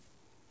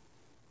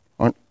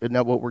 Isn't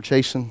that what we're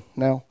chasing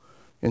now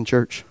in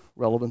church?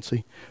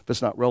 Relevancy. If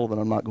it's not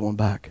relevant, I'm not going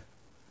back.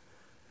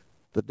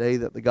 The day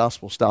that the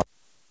gospel stops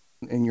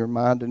in your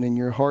mind and in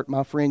your heart,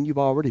 my friend, you've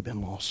already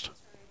been lost.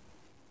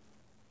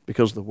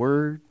 Because the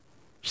word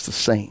is the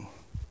same.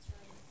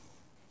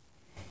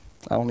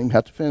 I don't even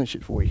have to finish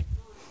it for you,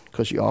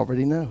 because you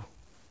already know.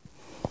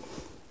 It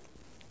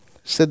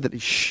said that he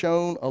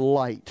shone a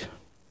light.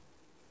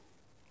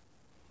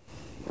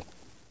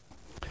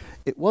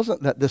 It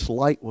wasn't that this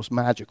light was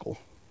magical.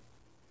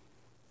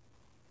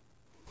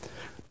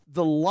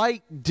 The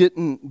light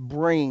didn't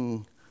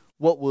bring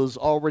what was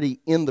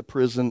already in the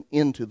prison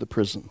into the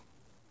prison.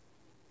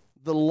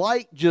 The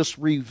light just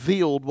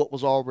revealed what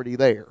was already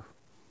there.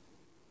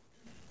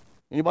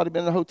 Anybody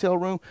been in a hotel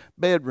room?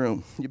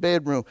 Bedroom, your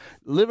bedroom,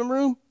 living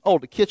room, oh,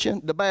 the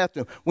kitchen, the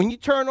bathroom. When you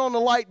turn on the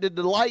light, did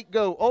the light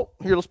go, oh,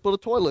 here, let's put a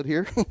toilet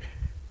here?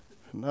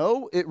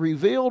 No, it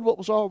revealed what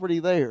was already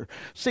there.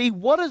 See,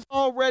 what is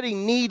already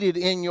needed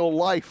in your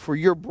life for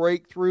your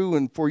breakthrough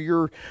and for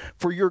your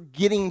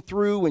getting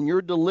through and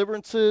your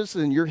deliverances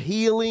and your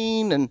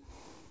healing, and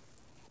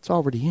it's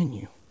already in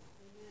you.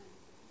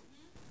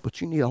 But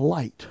you need a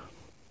light.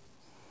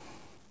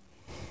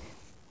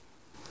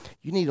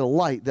 You need a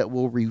light that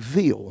will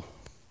reveal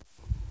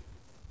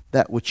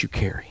that which you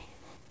carry.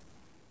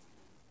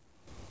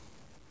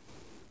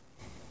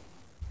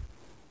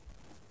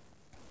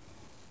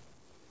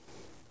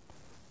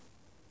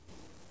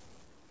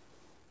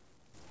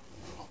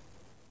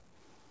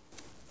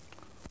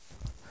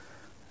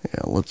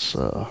 Yeah, let's,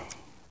 who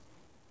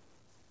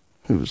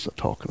was I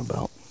talking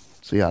about?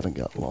 See, I done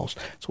got lost.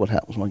 That's what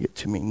happens when I get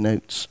too many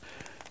notes.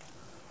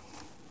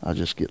 I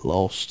just get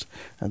lost,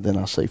 and then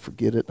I say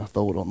forget it, and I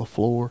throw it on the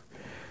floor,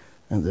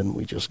 and then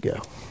we just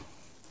go.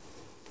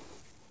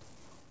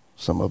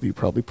 Some of you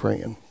probably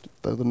praying,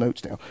 throw the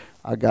notes down.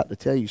 I got to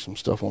tell you some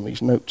stuff on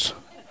these notes.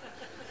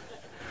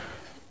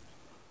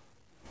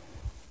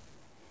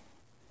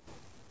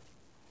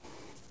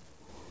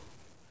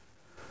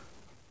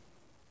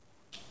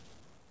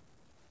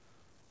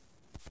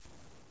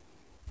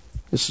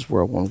 This is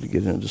where I wanted to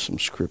get into some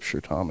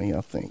scripture, Tommy,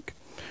 I think.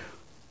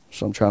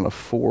 So I'm trying to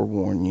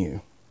forewarn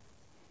you.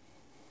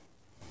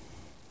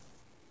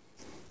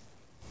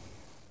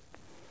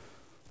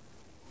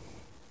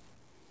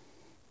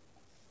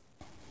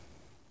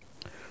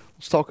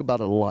 Let's talk about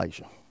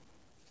Elijah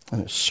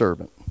and his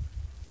servant.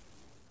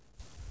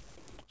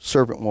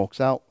 Servant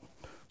walks out.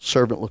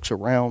 Servant looks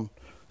around.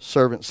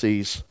 Servant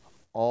sees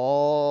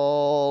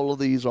all of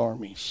these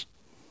armies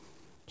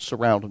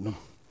surrounding them.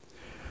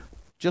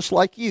 Just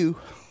like you,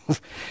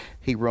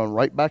 he run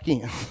right back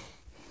in.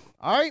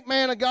 All right,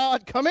 man of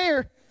God, come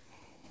here.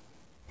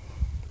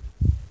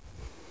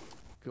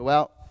 Go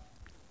out.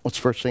 What's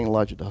the first thing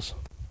Elijah does?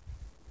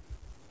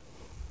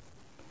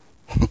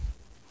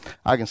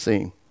 I can see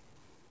him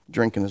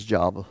drinking his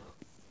Java,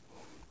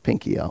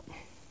 pinky out.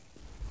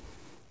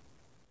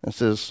 And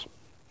says,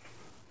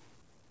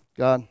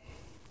 God,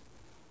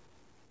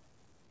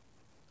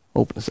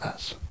 open his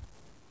eyes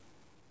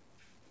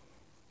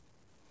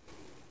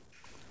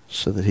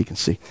so that he can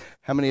see.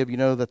 How many of you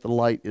know that the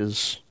light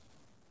is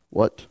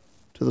what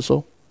to the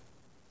soul?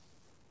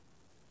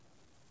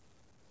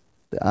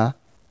 The eye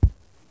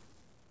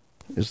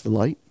is the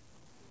light.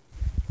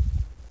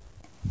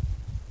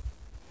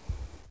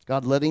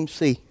 God let him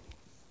see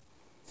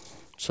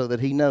so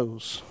that he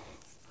knows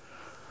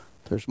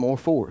there's more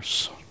for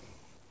us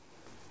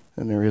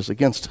than there is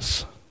against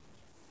us.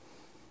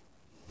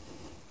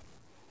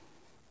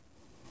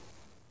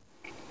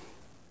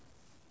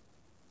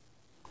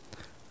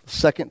 The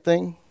second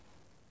thing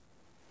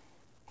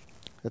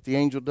that the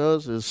angel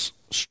does is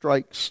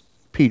strikes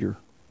Peter.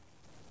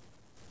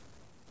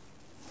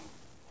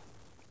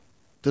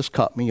 This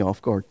caught me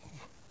off guard.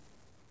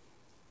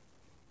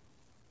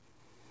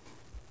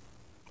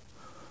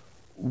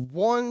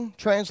 One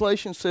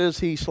translation says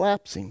he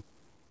slaps him.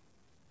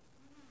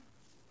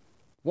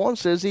 One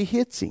says he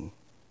hits him.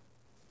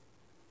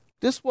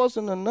 This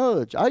wasn't a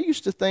nudge. I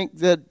used to think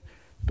that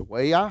the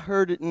way I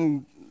heard it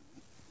in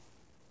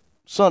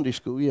Sunday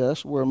school,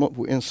 yes, where I'm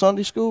in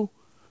Sunday school,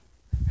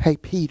 hey,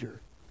 Peter.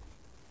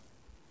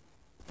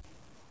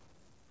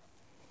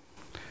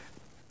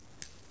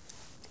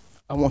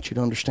 I want you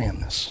to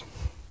understand this.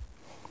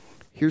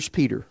 Here's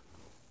Peter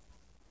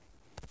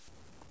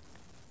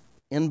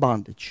in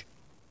bondage,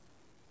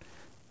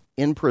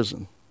 in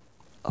prison,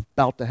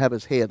 about to have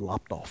his head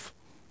lopped off.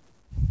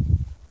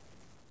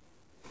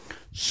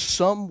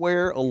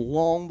 Somewhere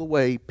along the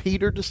way,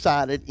 Peter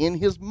decided in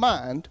his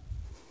mind,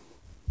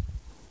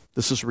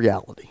 this is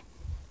reality.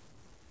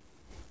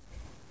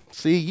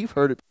 See, you've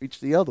heard it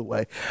preached the other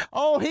way.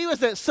 Oh, he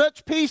was at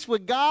such peace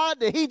with God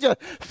that he just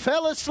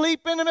fell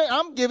asleep in it.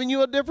 I'm giving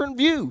you a different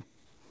view.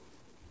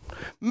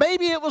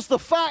 Maybe it was the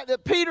fact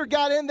that Peter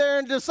got in there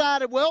and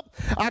decided, well,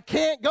 I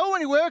can't go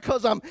anywhere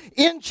because I'm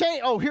in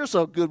chain. Oh, here's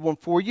a good one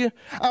for you.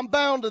 I'm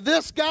bound to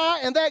this guy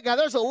and that guy.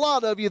 There's a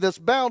lot of you that's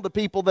bound to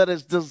people that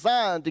is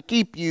designed to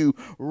keep you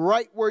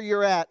right where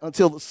you're at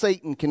until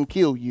Satan can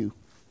kill you.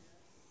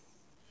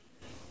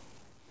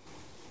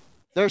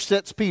 There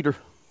sits Peter,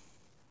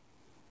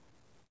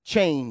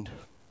 chained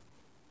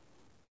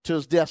to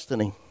his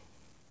destiny.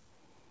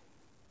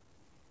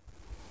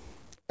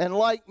 And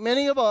like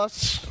many of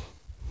us,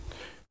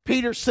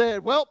 Peter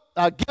said, well,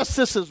 I guess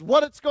this is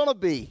what it's going to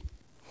be.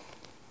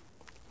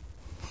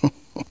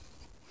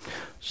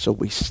 So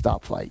we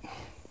stop fighting.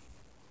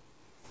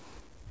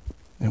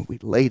 And we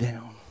lay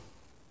down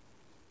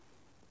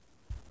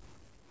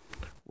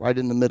right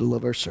in the middle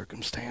of our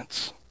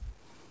circumstance.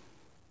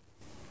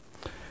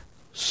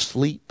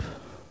 Sleep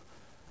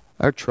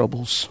our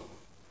troubles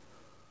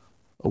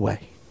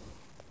away.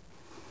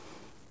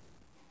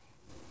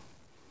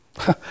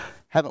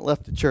 Haven't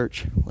left the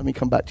church. Let me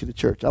come back to the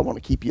church. I want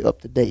to keep you up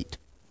to date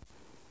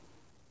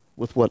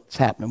with what's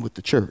happening with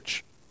the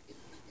church.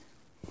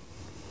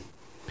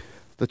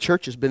 The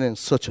church has been in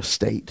such a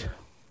state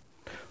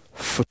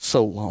for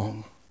so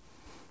long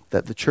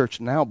that the church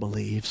now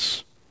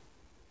believes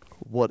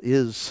what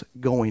is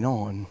going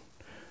on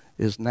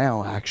is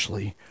now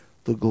actually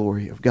the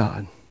glory of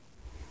God.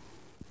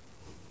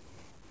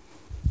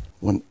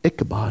 When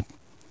Ichabod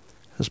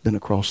has been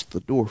across the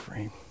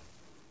doorframe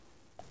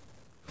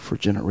for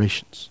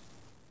generations.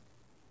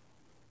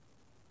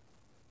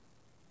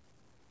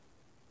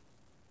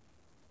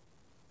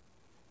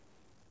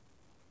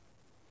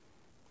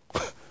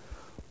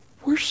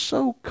 We're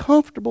so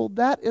comfortable.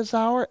 That is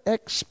our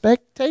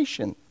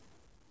expectation.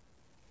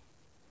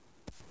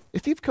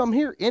 If you've come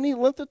here any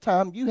length of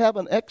time, you have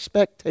an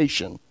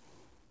expectation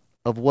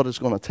of what is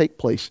going to take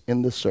place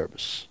in this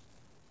service.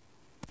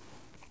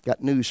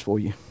 Got news for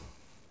you.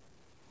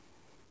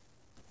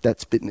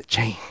 That's been a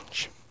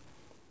change.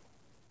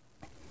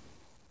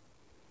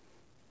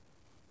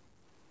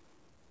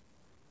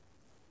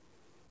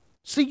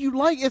 See,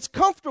 it's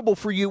comfortable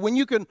for you when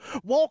you can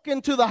walk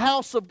into the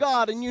house of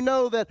God and you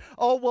know that,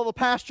 oh, well, the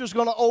pastor's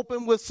going to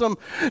open with some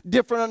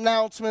different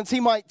announcements. He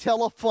might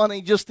tell a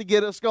funny just to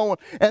get us going.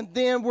 And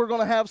then we're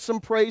going to have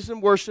some praise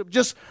and worship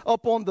just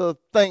up on the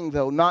thing,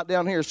 though, not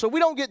down here. So we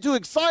don't get too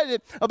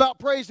excited about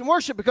praise and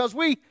worship because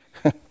we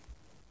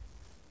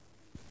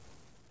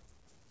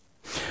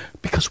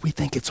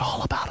think it's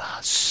all about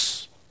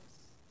us.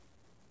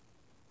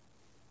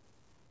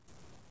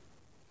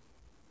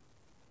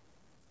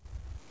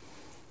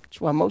 That's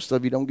why most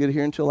of you don't get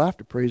here until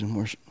after praise and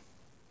worship.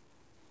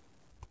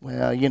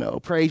 Well,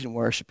 praise and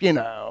worship,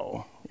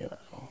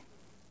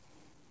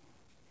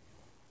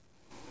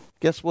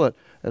 Guess what?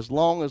 As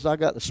long as I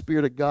got the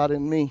Spirit of God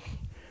in me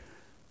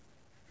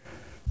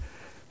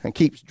and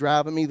keeps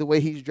driving me the way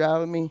He's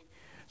driving me,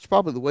 it's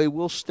probably the way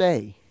we'll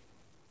stay.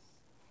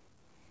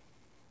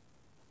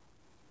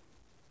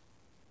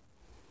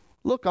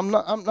 Look, I'm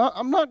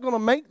not going to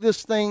make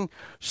this thing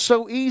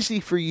so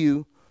easy for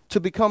you to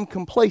become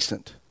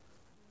complacent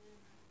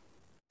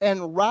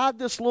and ride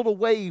this little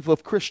wave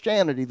of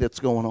Christianity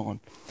that's going on.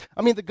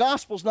 I mean, the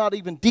gospel's not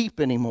even deep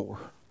anymore.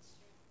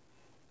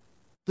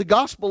 The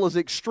gospel is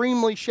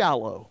extremely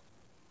shallow.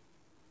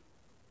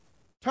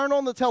 Turn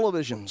on the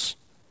televisions.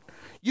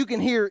 You can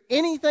hear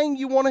anything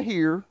you want to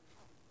hear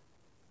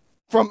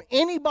from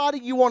anybody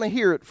you want to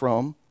hear it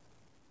from.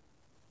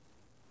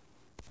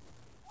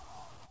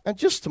 And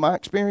just to my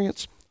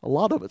experience, a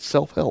lot of it's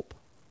self-help.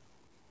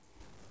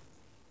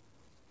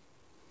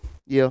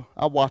 Yeah,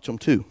 I watch them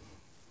too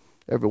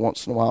every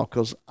once in a while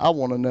because I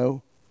want to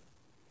know.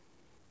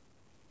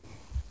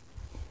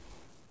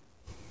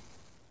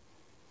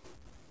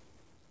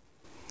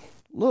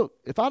 Look,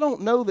 if I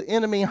don't know the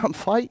enemy I'm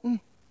fighting,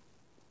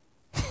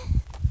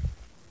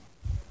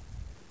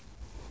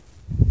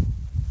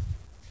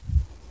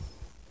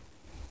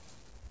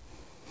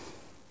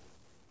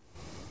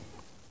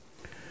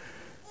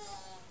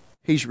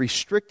 he's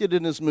restricted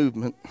in his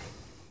movement.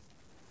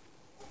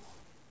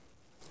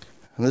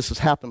 And this has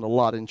happened a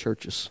lot in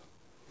churches.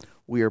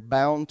 We are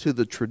bound to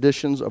the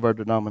traditions of our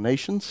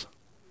denominations.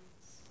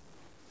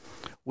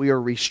 We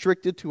are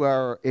restricted to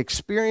our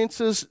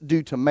experiences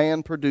due to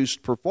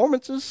man-produced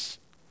performances.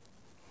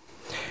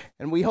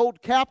 And we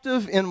hold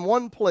captive in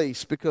one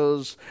place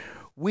because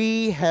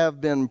we have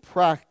been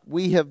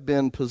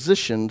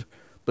positioned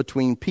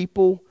between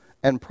people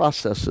and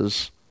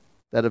processes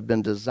that have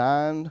been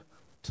designed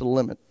to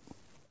limit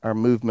our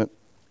movement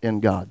in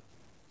God.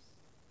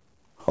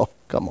 Oh,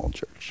 come on,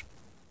 church.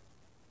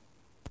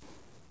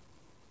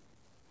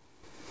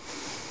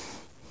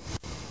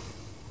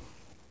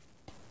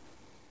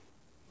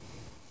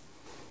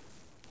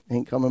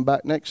 Ain't coming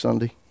back next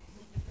Sunday.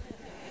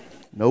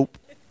 Nope.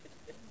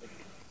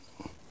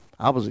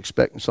 I was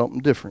expecting something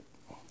different.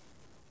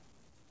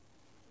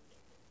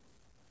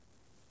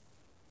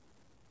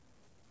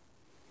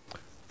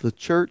 The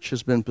church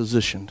has been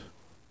positioned.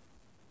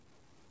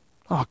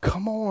 Oh,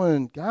 come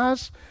on,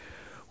 guys.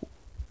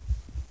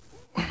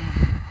 $1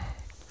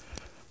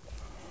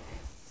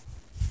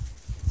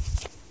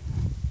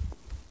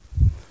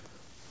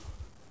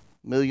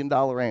 million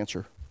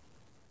answer.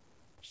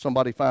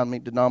 Somebody find me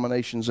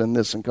denominations in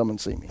this and come and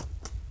see me.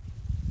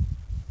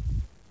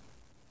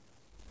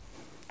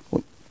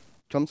 Well,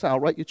 come say, I'll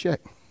write you a check.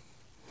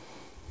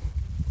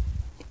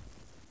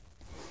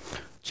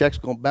 Check's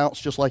going to bounce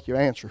just like your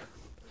answer.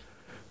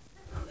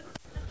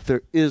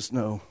 There is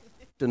no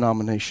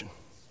denomination.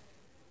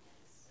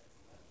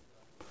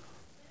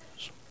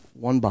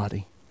 One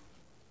body,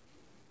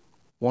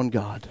 one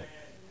God,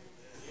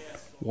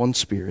 one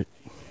Spirit,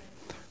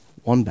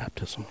 one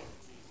baptism.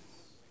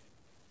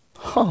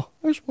 Oh,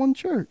 there's one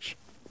church.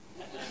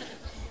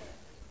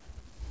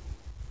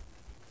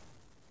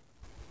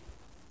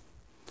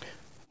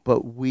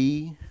 But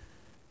we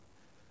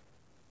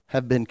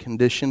have been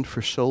conditioned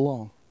for so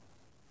long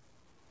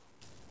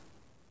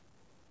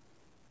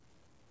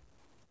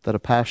that a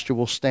pastor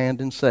will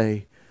stand and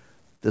say,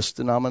 this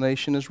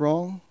denomination is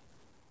wrong.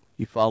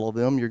 You follow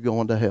them, you're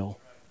going to hell.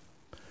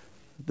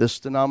 This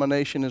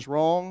denomination is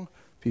wrong.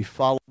 If you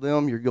follow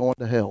them, you're going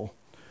to hell.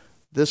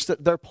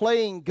 They're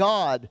playing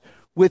God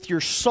with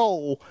your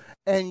soul,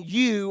 and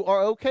you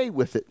are okay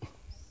with it.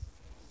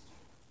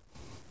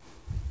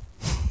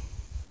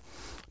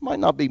 Might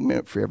not be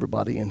meant for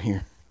everybody in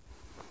here.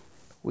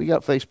 We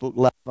got Facebook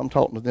Live. I'm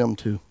talking to them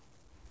too.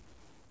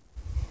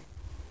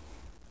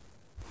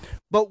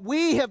 But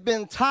we have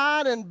been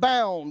tied and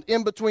bound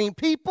in between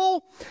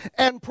people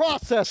and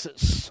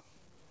processes.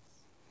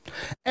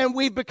 And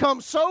we've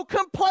become so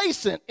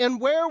complacent in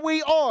where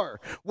we are,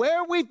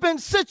 where we've been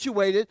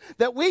situated,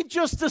 that we've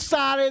just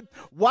decided,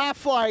 why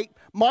fight?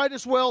 Might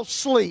as well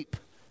sleep.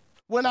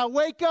 When I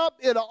wake up,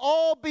 it'll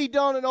all be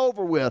done and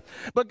over with.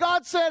 But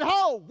God said,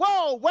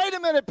 whoa, wait a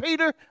minute,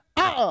 Peter.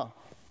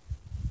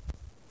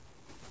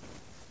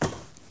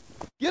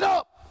 Get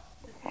up.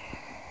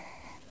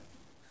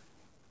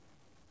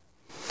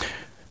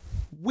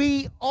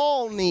 We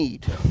all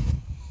need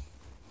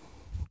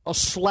a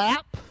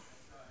slap,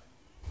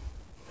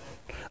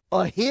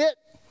 a hit,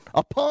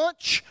 a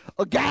punch,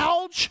 a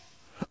gouge,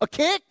 a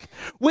kick.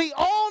 We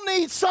all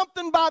need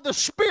something by the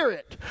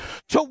Spirit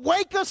to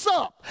wake us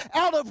up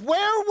out of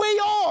where we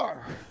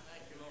are.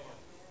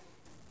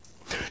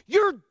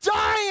 You're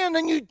dying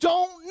and you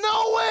don't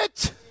know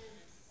it.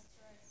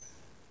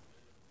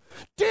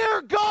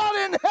 Dear God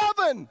in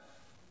heaven,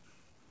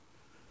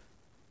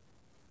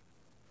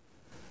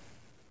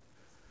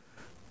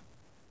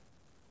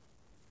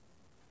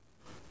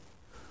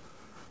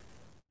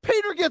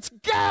 Peter gets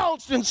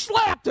gouged and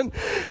slapped and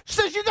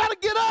says, you got to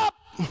get up.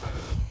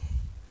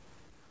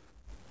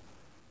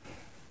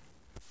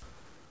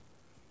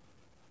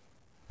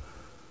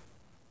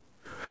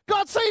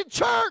 God's saying,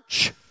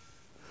 church,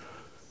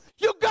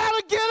 you got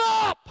to get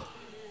up.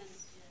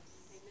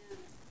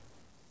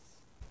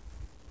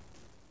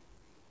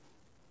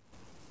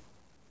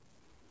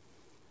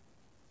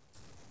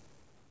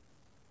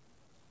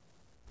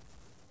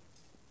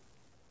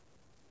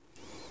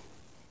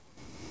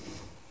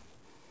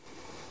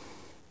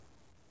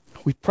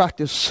 We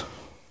practice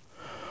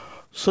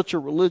such a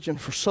religion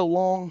for so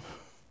long,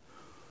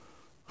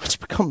 it's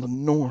become the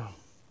norm.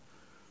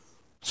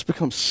 It's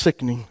become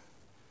sickening.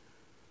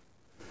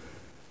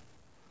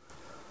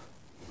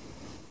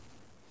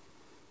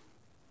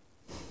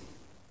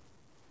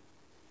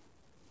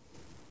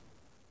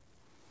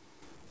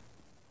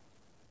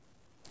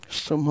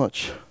 So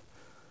much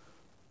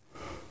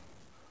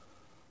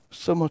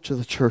of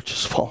the church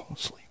has fallen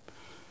asleep.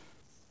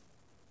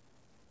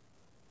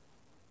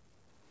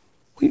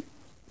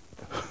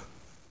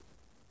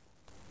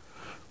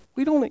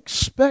 We don't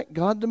expect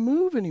God to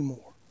move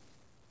anymore.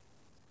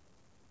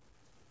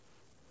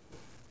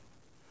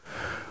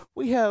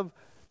 We have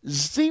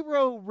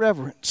zero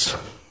reverence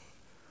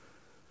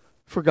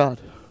for God.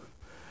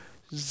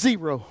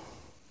 Zero.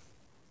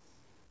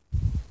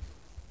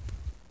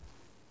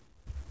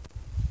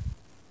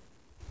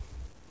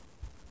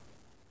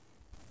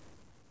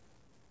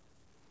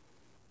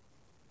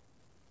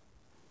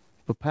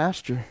 But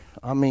Pastor,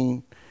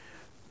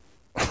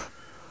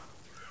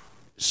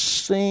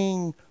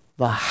 sing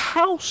the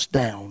house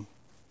down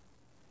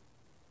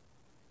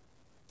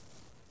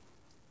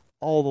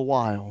all the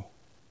while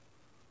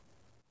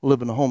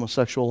living a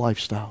homosexual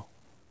lifestyle,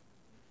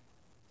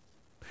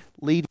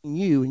 leading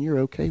you, and you're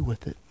okay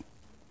with it.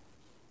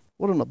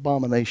 What an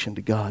abomination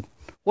to God.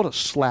 What a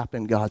slap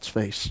in God's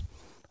face.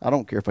 I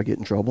don't care if I get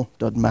in trouble.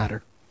 Doesn't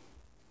matter.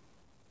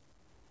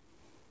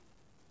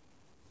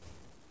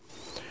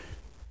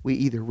 We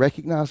either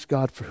recognize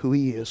God for who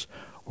He is,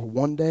 or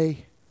one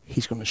day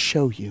He's going to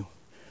show you.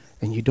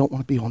 And you don't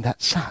want to be on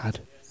that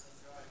side.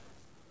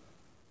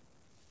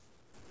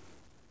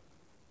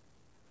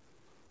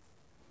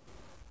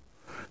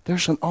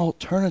 There's an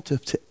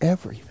alternative to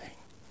everything.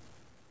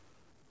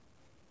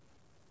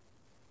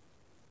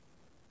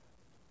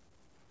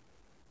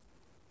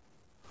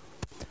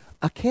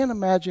 I can't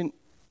imagine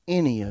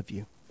any of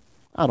you,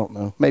 I don't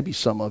know, maybe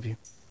some of you,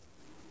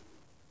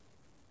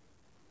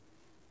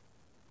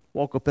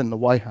 walk up in the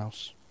White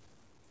House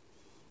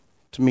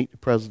to meet the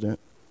president.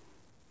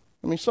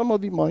 I mean, some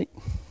of you might,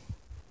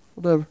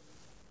 whatever.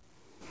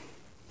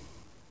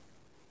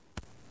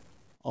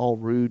 All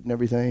rude and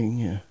everything,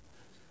 yeah.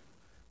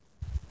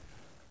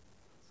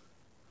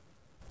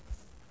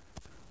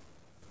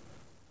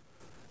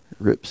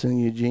 Rips in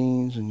your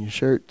jeans and your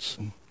shirts.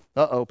 And,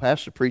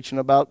 pastor preaching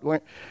about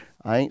wearing.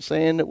 I ain't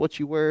saying that what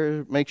you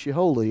wear makes you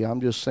holy. I'm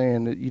just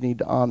saying that you need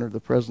to honor the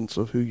presence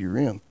of who you're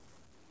in.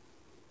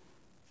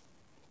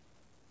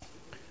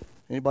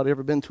 Anybody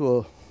ever been to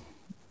a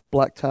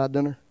black tie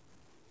dinner?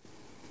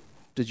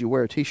 Did you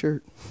wear a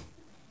t-shirt?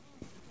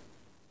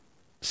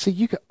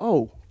 See,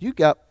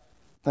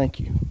 thank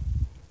you.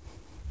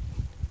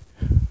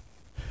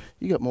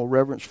 You got more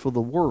reverence for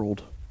the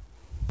world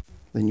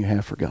than you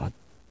have for God.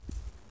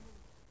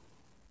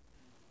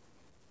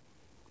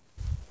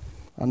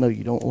 I know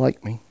you don't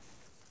like me.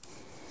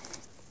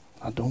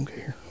 I don't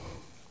care.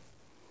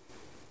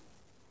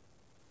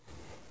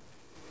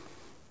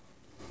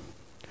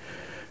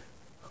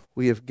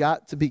 We have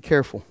got to be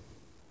careful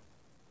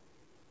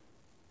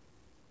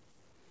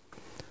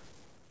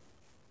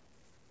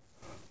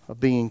of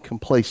being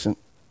complacent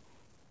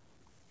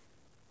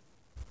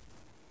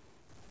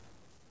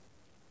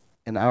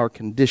in our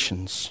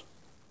conditions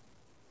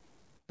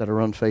that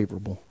are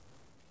unfavorable.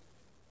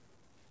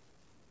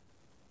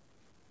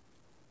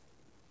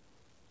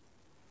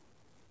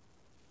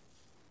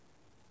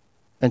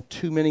 And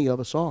too many of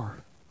us are.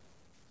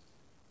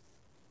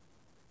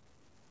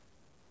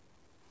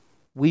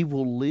 We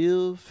will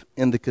live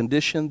in the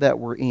condition that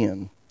we're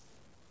in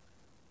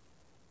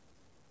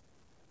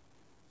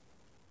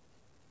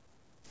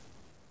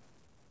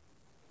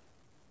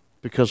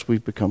because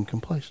we've become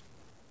complacent.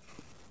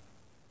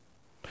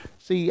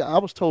 See, I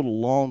was told a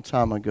long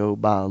time ago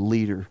by a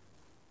leader,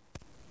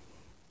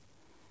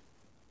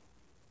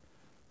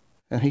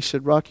 and he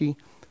said, Rocky,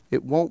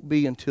 it won't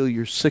be until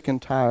you're sick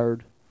and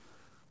tired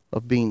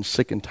of being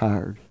sick and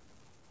tired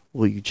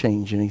will you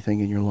change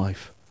anything in your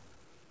life.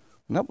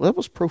 And that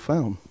was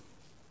profound.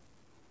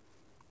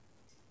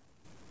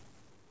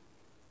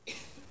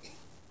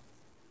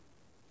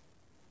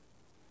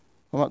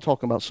 I'm not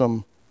talking about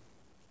some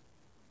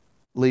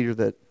leader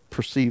that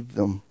perceived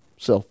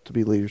themselves to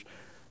be leaders.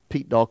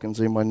 Pete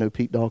Dawkins, anybody know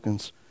Pete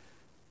Dawkins?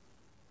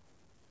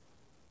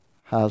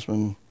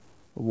 Heisman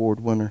Award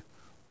winner,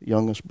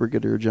 youngest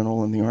brigadier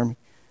general in the Army.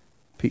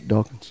 Pete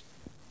Dawkins.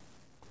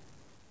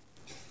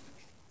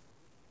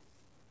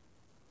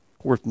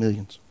 Worth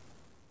millions.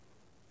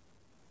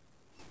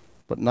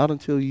 But not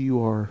until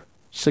you are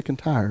sick and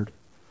tired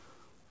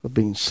of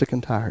being sick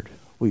and tired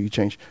will you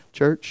change.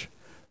 Church,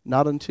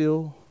 not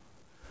until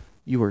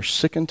you are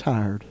sick and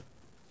tired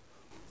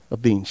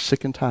of being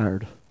sick and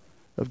tired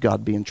of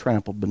God being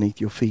trampled beneath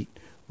your feet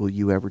will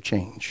you ever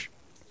change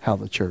how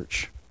the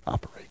church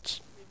operates.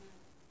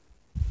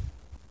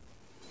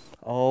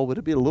 Oh, would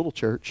it be a little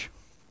church?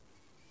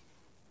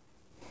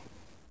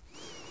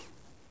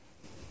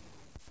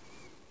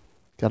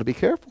 Got to be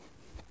careful.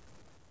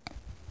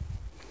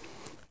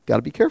 Got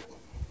to be careful.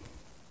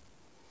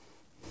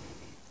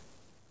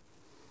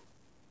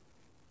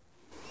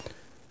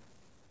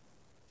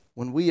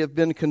 When we have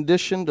been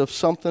conditioned of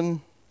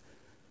something,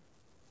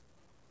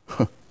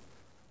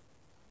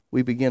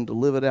 we begin to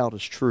live it out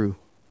as true.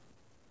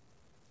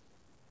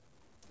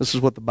 This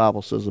is what the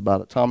Bible says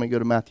about it. Tommy, go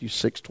to Matthew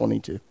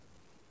 6:22.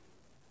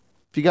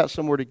 If you got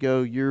somewhere to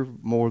go, you're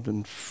more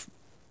than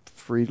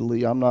free to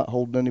leave. I'm not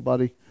holding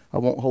anybody. I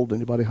won't hold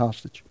anybody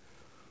hostage.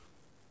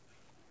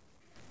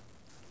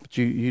 But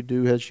you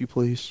do as you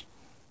please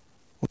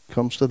when it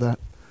comes to that.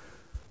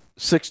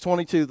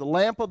 6:22, the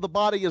lamp of the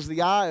body is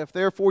the eye. If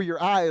therefore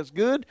your eye is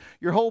good,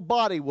 your whole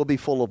body will be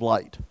full of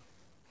light.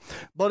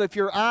 But if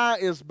your eye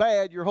is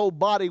bad, your whole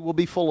body will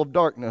be full of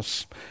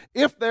darkness.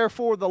 If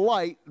therefore the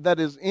light that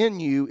is in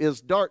you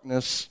is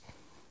darkness,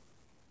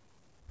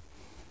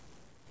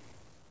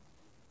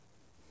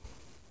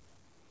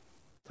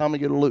 time to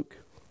go to Luke.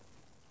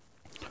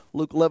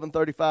 Luke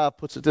 11:35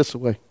 puts it this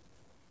way.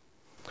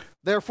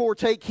 Therefore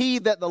take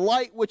heed that the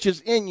light which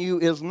is in you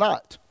is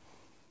not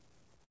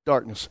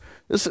darkness.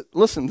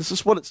 Listen, this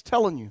is what it's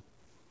telling you.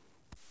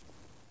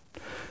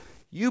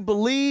 You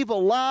believe a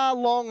lie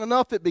long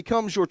enough, it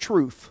becomes your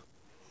truth.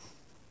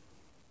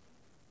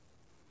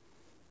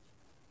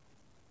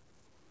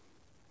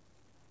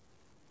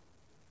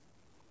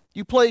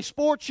 You play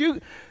sports, you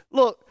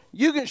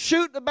can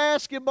shoot the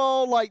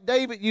basketball like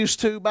David used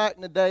to back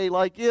in the day,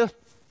 like you.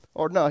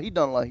 Or no, he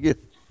done like you.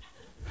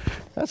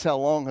 That's how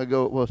long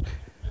ago it was.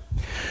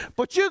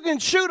 But you can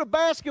shoot a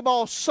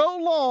basketball so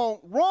long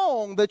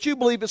wrong that you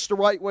believe it's the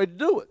right way to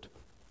do it.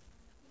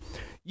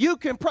 You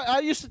can, I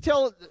used to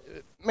tell,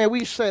 man,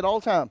 we used to say it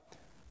all the time.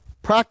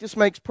 Practice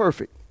makes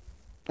perfect.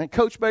 And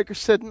Coach Baker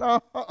said,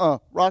 no,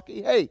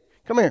 Rocky, hey,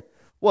 come here.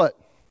 What?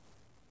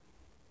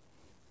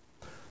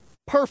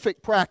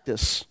 Perfect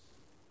practice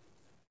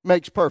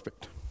makes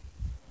perfect.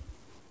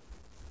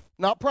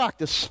 Not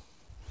practice.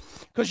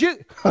 Because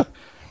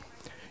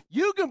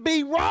you can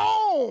be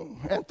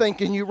wrong and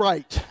thinking you're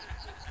right.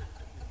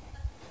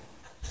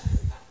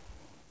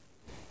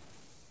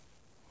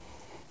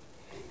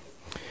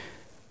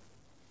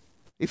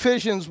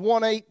 Ephesians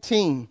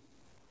 1:18.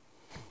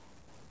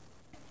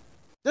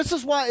 This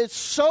is why it's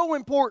so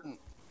important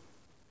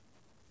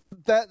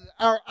that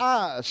our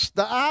eyes,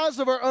 the eyes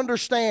of our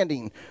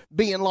understanding,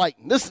 be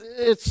enlightened.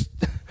 It's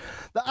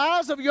the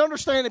eyes of your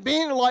understanding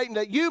being enlightened,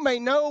 that you may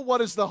know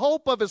what is the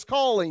hope of his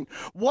calling,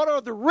 what are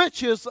the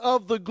riches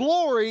of the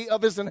glory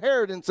of his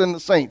inheritance in the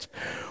saints.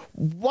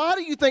 Why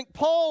do you think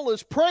Paul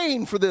is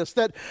praying for this?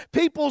 That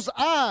people's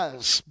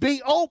eyes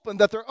be open,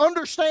 that their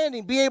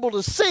understanding be able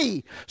to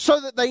see, so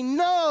that they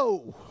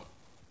know.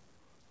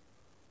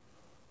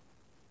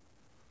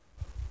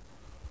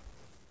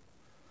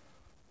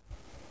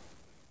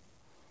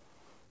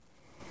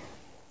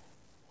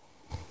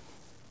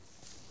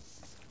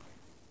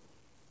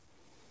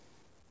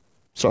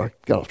 Sorry,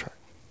 got off track.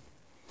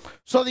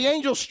 So the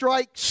angel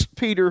strikes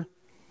Peter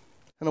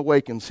and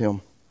awakens him.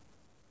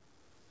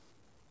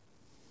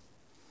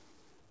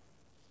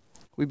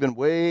 We've been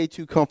way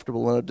too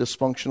comfortable in a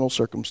dysfunctional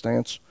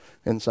circumstance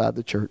inside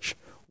the church.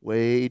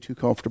 Way too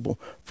comfortable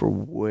for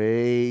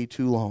way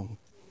too long.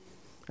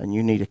 And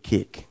you need a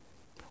kick.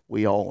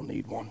 We all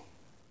need one.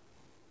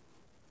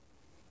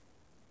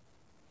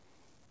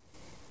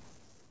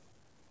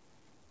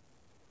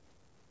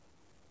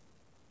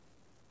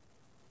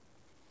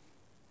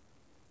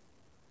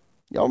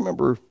 Y'all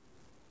remember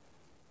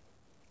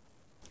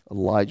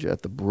Elijah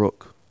at the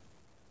brook?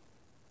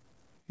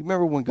 You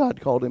remember when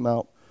God called him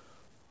out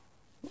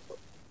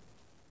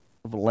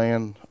of a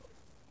land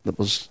that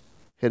was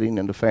heading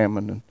into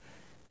famine, and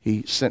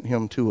he sent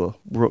him to a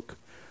brook,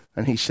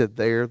 and he said,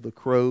 there, the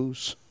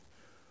crows,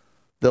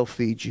 they'll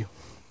feed you.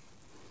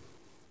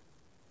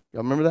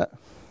 Y'all remember that?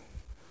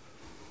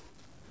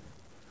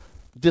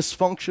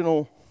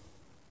 Dysfunctional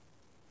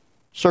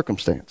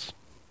circumstance.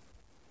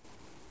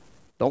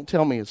 Don't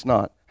tell me it's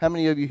not. How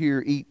many of you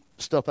here eat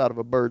stuff out of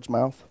a bird's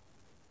mouth?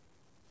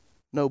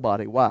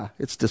 Nobody. Why?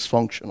 It's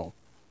dysfunctional.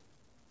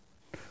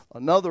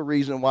 Another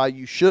reason why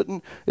you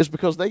shouldn't is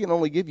because they can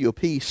only give you a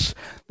piece.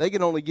 They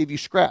can only give you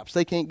scraps.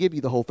 They can't give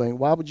you the whole thing.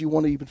 Why would you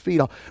want to even feed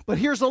off? But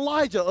here's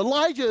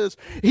Elijah.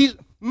 He's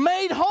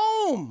made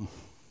home.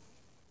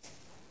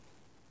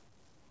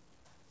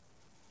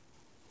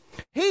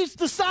 He's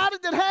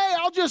decided that, hey,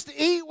 I'll just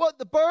eat what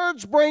the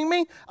birds bring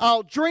me.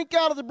 I'll drink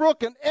out of the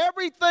brook and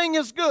everything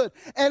is good.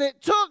 And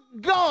it took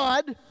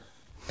God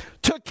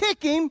to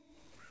kick him,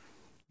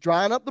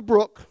 drying up the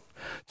brook,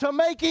 to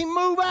make him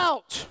move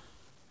out.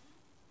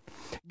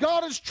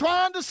 God is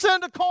trying to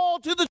send a call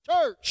to the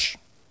church.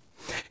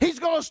 He's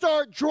going to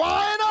start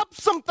drying up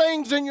some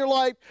things in your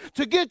life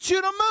to get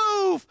you to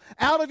move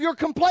out of your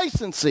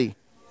complacency.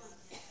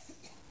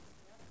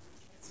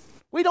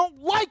 We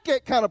don't like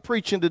that kind of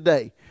preaching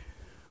today.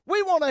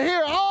 We want to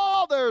hear,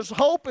 oh, there's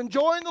hope and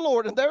joy in the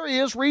Lord. And there he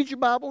is. Read your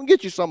Bible and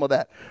get you some of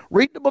that.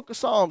 Read the book of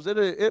Psalms.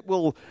 It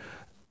will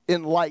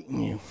enlighten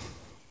you.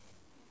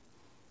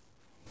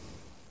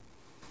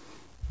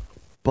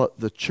 But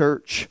the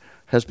church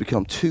has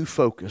become too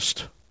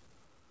focused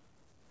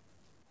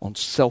on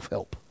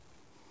self-help.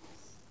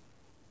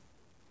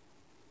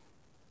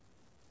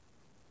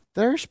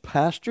 There's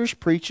pastors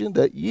preaching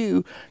that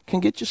you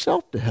can get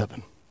yourself to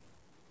heaven.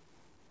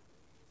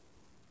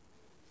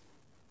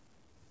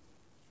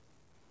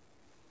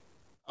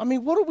 I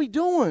mean, what are we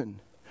doing?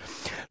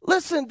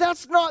 Listen,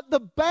 that's not the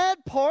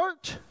bad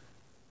part.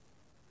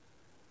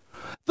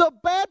 The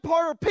bad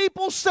part are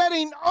people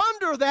sitting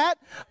under that,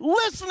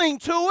 listening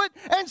to it,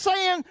 and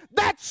saying,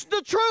 that's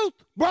the truth,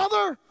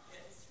 brother.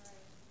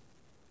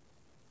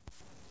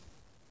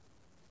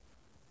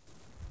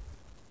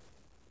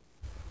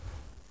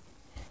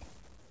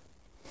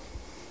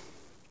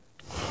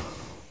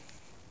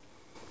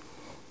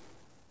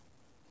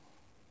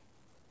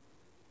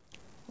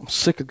 I'm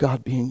sick of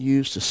God being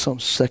used as some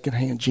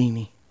secondhand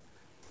genie.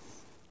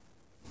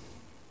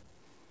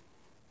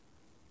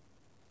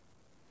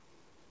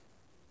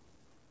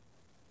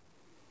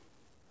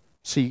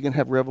 See, you can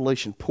have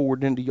revelation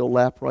poured into your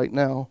lap right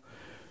now,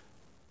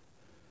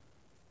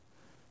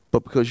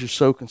 but because you're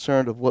so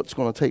concerned of what's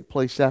going to take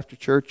place after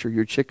church, or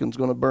your chicken's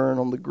going to burn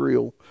on the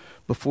grill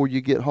before you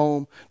get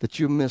home, that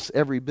you miss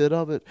every bit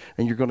of it,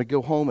 and you're going to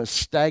go home as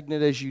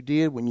stagnant as you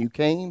did when you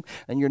came,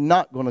 and you're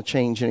not going to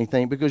change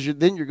anything, because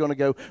then you're going to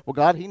go, well,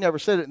 God, he never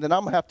said it, and then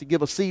I'm going to have to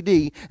give a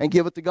CD and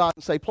give it to God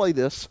and say, play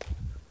this.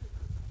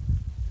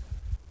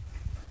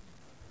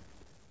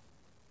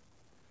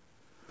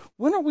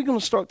 When are we going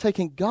to start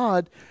taking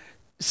God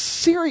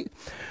serious?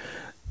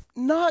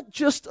 Not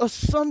just a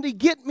Sunday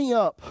get me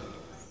up.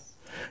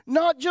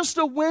 Not just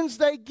a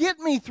Wednesday get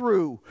me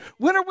through.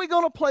 When are we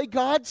going to play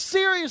God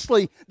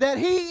seriously? That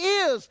He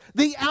is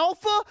the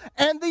Alpha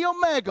and the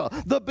Omega,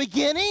 the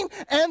beginning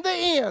and the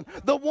end,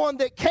 the one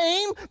that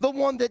came, the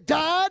one that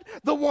died,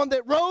 the one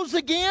that rose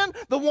again,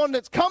 the one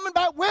that's coming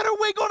back. When are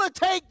we going to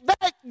take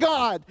that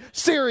God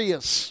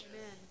serious?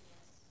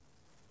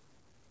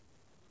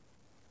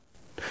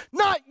 Amen.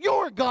 Not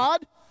your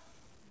God.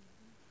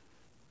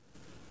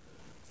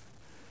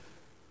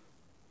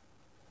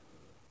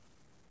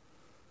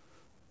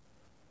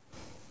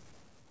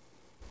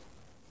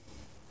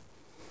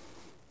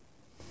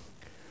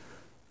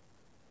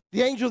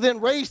 The angel then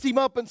raised him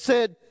up and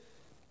said,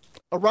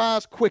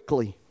 arise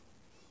quickly.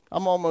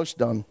 I'm almost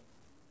done.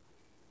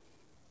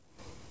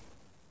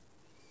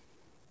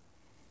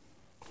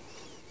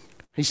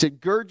 He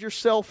said, gird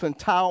yourself and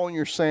tie on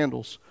your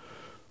sandals.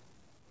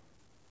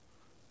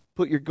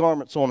 Put your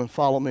garments on and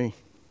follow me.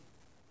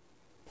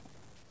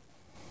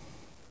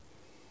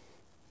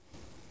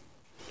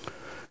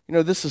 You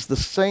know, this is the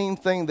same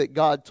thing that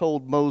God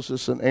told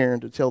Moses and Aaron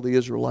to tell the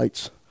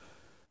Israelites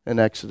in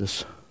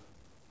Exodus.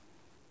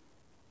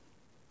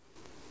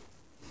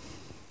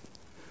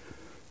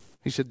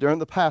 He said, during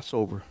the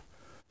Passover,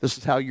 this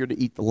is how you're to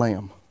eat the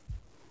lamb.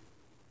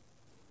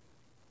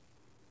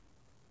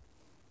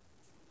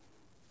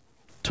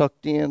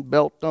 Tucked in,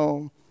 belt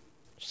on,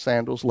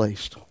 sandals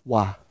laced.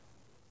 Why?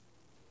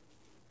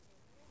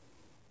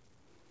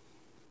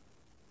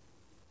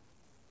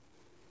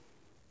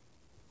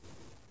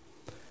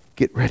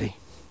 Get ready.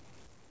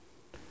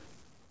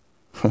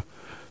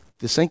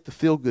 This ain't the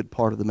feel-good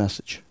part of the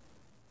message.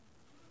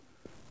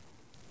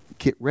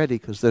 Get ready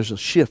because there's a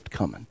shift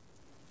coming.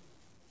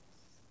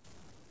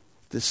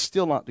 This is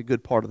still not the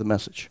good part of the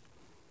message.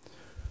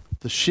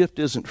 The shift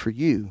isn't for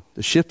you.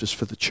 The shift is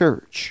for the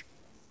church.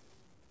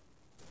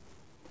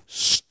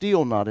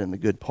 Still not in the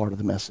good part of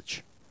the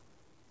message.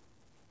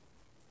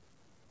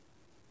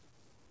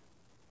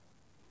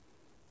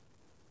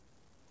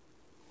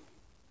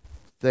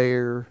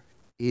 There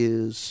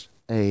is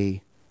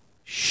a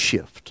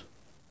shift.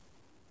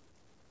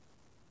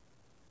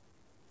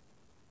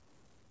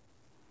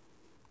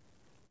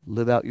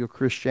 Live out your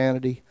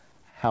Christianity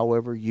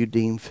however you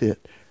deem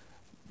fit.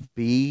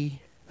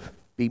 Be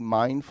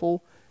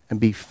mindful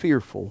and be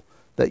fearful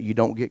that you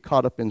don't get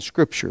caught up in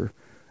Scripture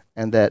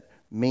and that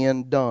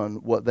men done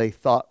what they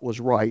thought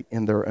was right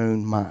in their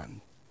own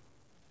mind.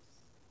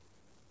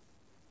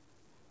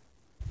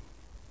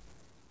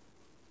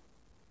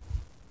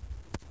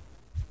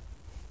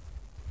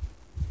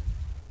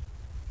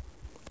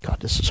 God,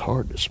 this is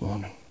hard this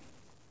morning.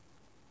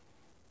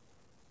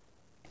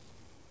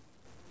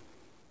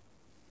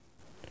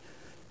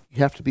 You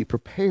have to be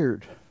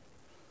prepared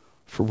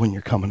for when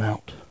you're coming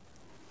out.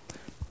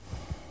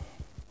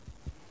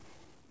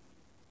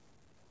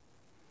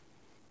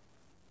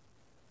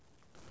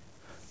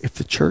 If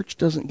the church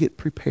doesn't get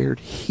prepared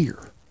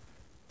here,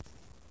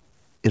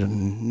 it'll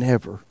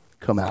never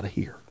come out of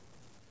here.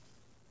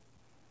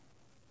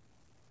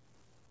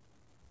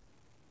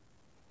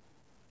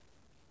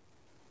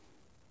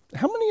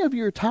 How many of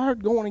you are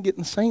tired going and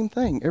getting the same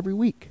thing every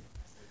week?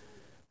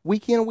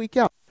 Week in and week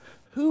out.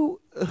 Who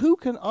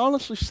can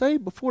honestly say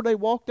before they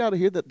walked out of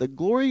here that the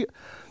glory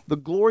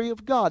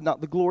of God,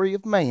 not the glory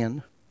of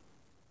man,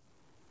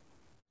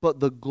 but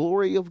the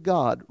glory of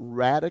God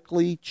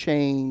radically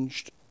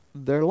changed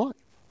their life?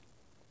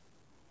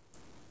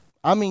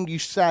 I mean, you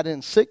sat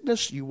in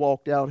sickness, you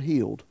walked out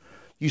healed.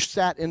 You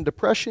sat in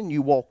depression,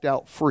 you walked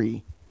out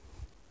free.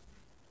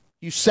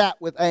 You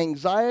sat with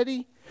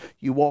anxiety,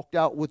 you walked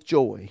out with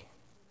joy.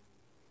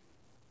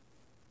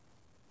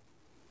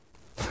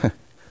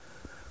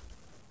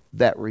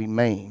 That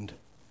remained.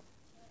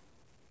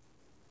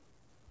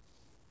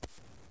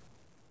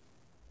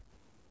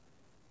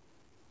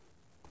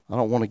 I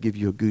don't want to give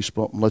you a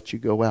goosebump and let you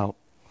go out.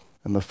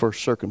 In the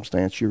first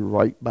circumstance, you're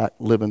right back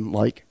living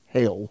like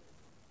hell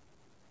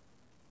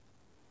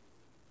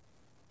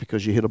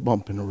because you hit a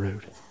bump in the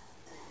road.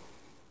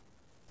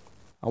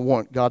 I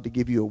want God to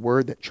give you a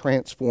word that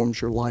transforms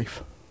your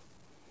life.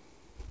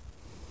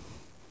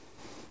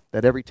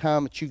 That every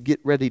time that you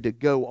get ready to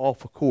go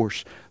off a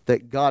course,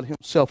 that God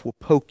Himself will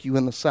poke you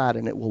in the side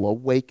and it will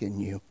awaken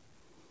you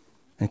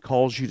and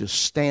cause you to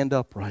stand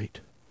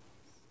upright.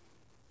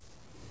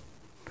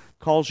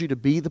 Calls you to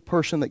be the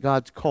person that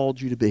God's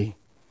called you to be.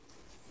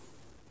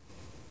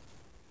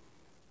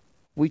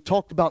 We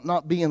talked about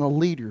not being a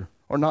leader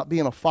or not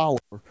being a follower,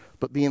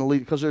 but being a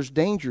leader because there's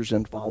dangers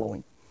in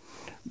following.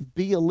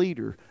 Be a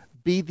leader.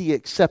 Be the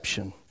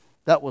exception.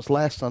 That was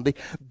last Sunday.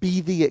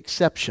 Be the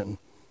exception.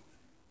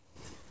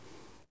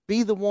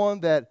 Be the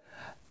one that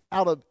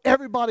out of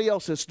everybody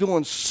else that's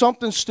doing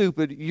something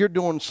stupid, you're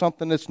doing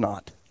something that's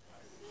not.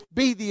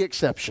 Be the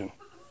exception.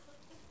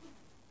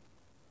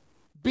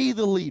 Be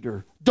the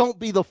leader. Don't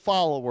be the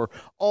follower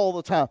all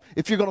the time.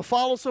 If you're going to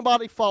follow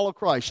somebody, follow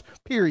Christ.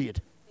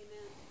 Period. Amen.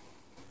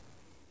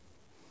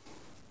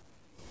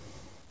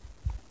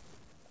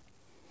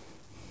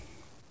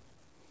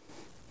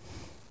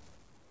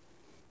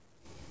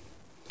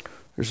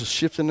 There's a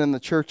shifting in the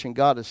church, and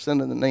God is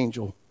sending an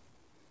angel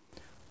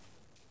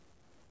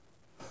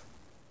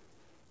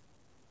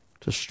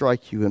to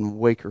strike you and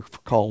wake her for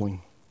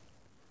calling.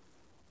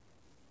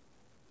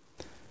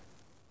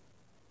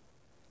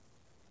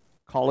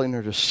 Calling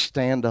her to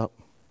stand up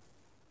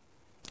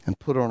and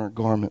put on her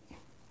garment,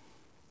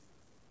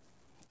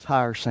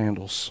 tie her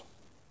sandals.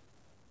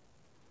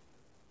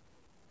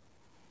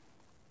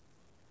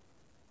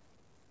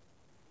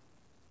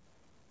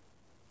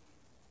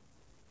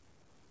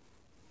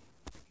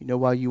 You know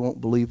why you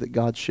won't believe that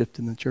God's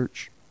shifting the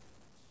church?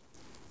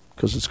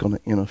 Because it's going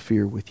to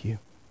interfere with you.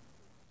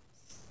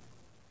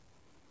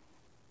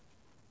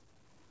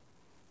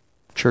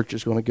 Church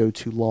is going to go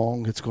too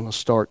long. It's going to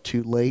start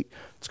too late.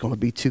 It's going to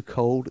be too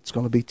cold. It's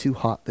going to be too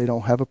hot. They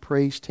don't have a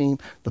praise team.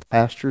 The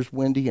pastor's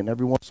windy, and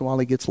every once in a while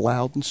he gets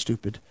loud and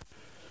stupid.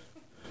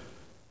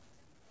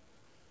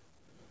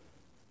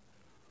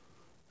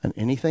 And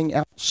anything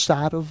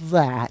outside of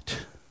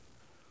that,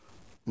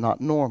 not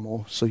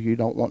normal, so you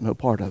don't want no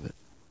part of it.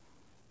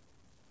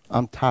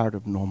 I'm tired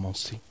of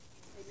normalcy.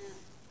 Amen.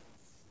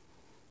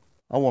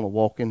 I want to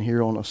walk in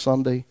here on a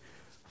Sunday,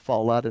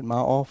 fall out in my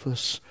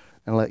office,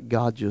 and let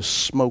God just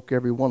smoke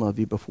every one of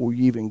you before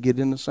you even get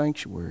in the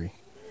sanctuary.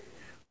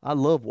 I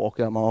love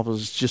walking out of my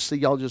office. Just see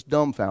y'all just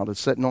dumbfounded,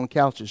 sitting on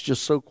couches,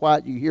 just so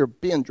quiet you hear a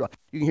pin drop.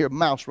 You can hear a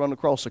mouse run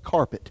across the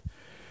carpet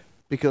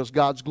because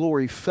God's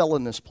glory fell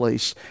in this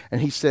place. And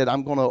he said,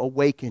 I'm going to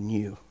awaken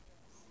you.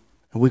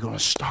 And we're going to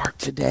start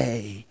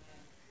today.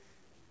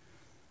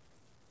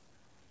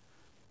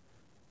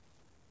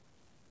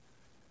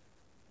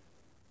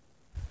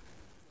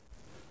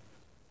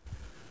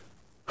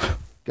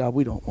 God,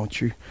 we don't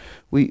want you.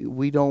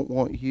 We don't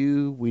want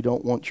you. We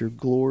don't want your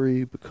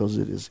glory because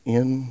it is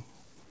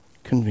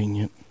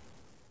inconvenient.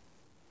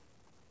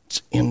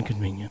 It's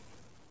inconvenient.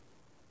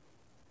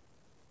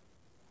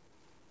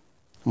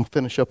 I'm going to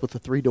finish up with the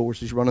 3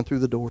 doors. He's running through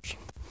the doors.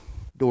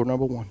 Door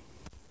number 1.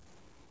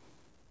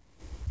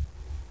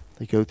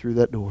 They go through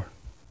that door.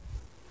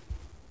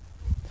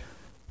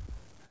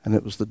 And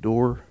it was the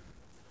door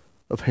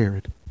of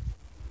Herod.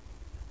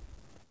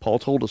 Paul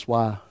told us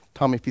why.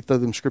 Tommy, if you throw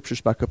them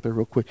scriptures back up there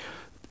real quick.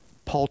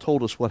 Paul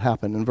told us what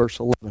happened in verse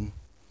 11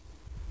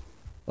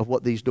 of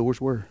what these doors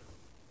were.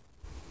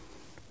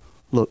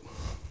 Look.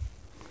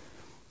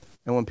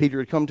 And when Peter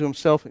had come to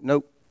himself,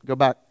 nope, go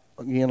back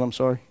again, I'm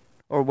sorry.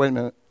 Or wait a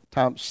minute,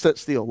 Tom, sit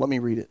still. Let me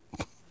read it.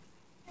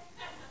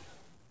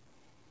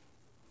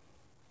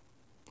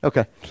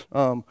 Okay.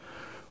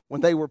 When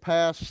they were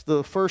past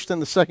the first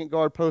and the second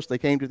guard post, they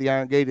came to the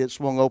iron gate. It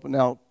swung open.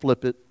 Now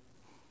flip it.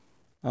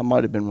 I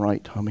might have been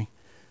right, Tommy.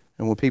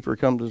 And when Peter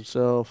come to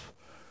himself,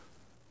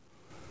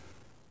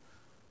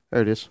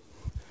 there it is.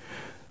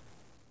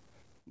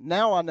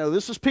 Now I know.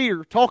 This is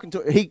Peter talking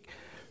to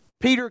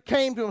Peter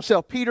came to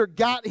himself. Peter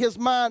got his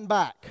mind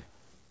back.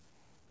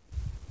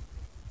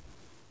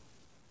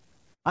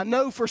 I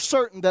know for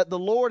certain that the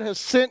Lord has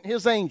sent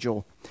his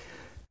angel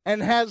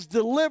and has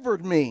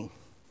delivered me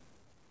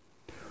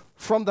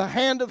from the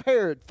hand of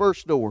Herod,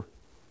 first door,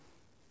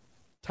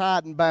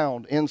 tied and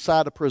bound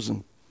inside a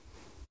prison.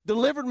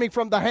 Delivered me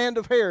from the hand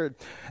of Herod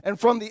and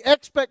from the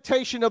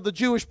expectation of the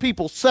Jewish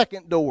people,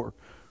 second door.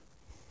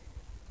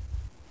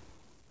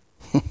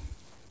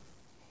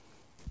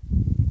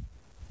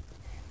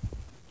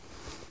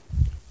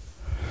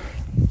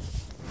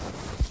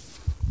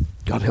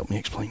 God help me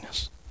explain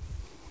this.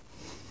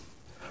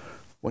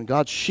 When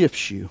God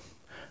shifts you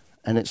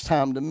and it's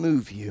time to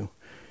move you,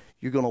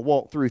 you're going to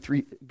walk through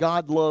 3.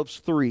 God loves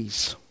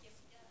 3s.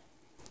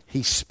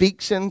 He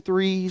speaks in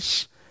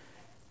 3s.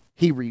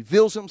 He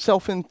reveals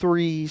himself in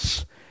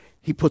 3s.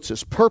 He puts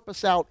his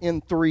purpose out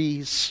in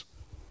 3s.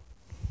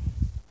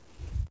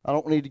 I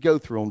don't need to go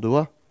through them, do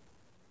I?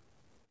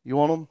 You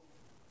want them?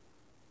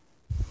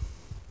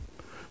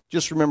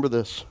 Just remember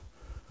this.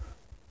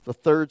 The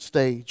third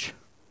stage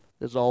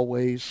is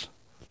always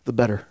the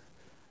better.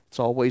 It's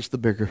always the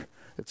bigger.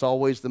 It's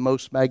always the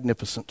most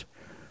magnificent.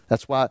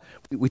 That's why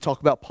we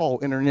talk about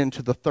Paul entering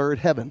into the third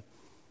heaven.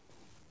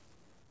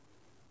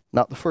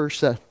 Not the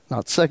first,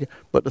 not the second,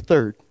 but the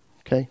third.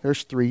 Okay,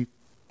 there's 3.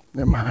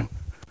 Never mind.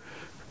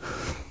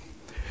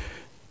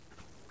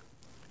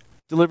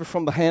 Delivered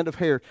from the hand of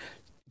Herod.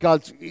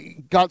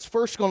 God's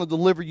first going to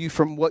deliver you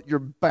from what you're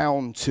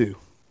bound to.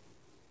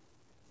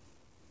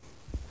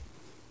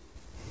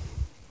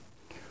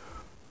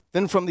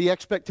 Then from the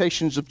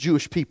expectations of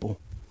Jewish people.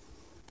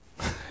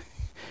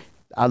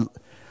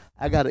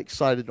 I got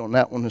excited on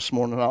that one this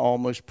morning. I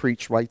almost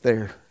preached right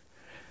there.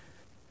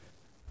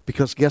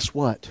 Because guess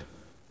what?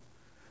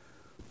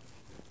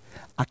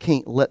 I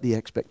can't let the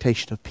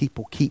expectation of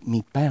people keep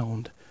me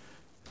bound.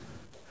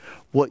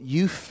 What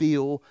you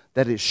feel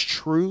that is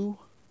true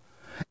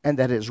and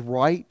that is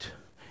right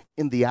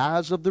in the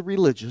eyes of the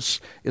religious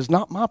is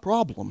not my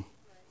problem.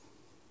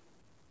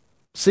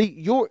 See,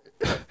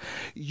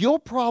 your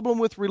problem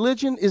with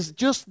religion is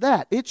just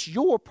that. It's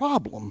your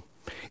problem.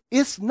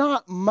 It's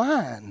not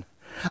mine.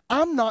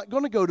 I'm not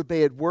going to go to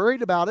bed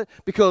worried about it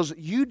because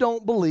you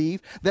don't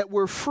believe that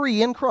we're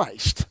free in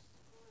Christ.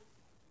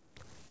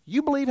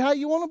 You believe how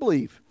you want to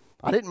believe.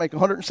 I didn't make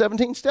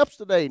 117 steps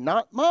today.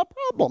 Not my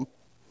problem.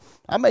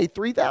 I made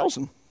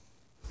 3,000.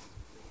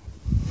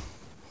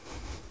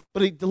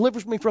 But he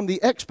delivers me from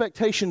the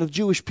expectation of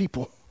Jewish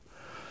people.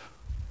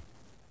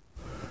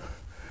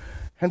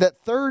 And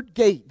that third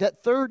gate,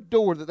 that third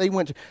door that they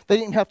went to, they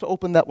didn't have to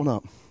open that one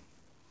up.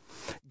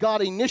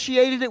 God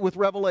initiated it with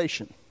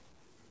revelation.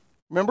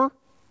 Remember?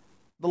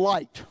 The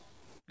light.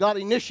 God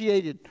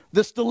initiated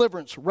this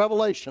deliverance,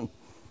 revelation.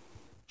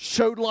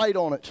 Showed light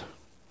on it.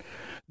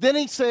 Then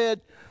he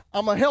said,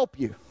 I'm going to help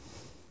you.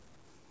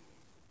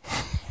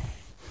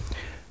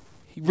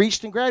 He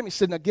reached and grabbed me and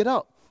said, now get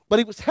up. But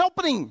he was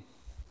helping him.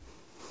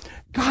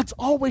 God's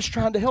always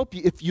trying to help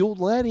you if you'll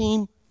let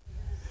him.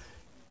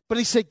 But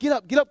he said, get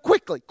up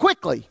quickly.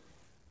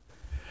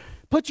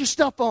 Put your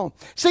stuff on.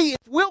 See, if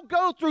we'll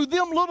go through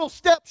them little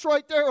steps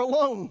right there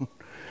alone,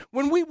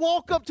 when we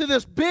walk up to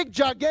this big,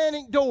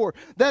 gigantic door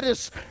that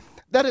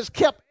has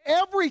kept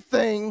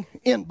everything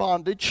in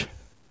bondage,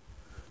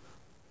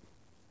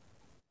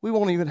 we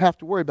won't even have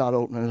to worry about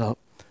opening it up.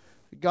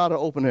 You got to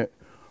open it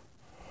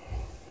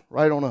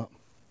right on up.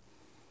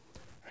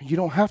 You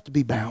don't have to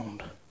be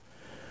bound.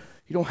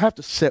 You don't have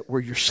to sit where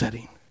you're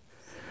sitting.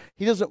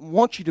 He doesn't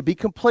want you to be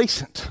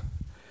complacent.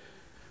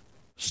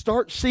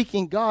 Start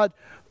seeking God.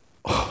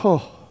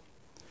 Oh,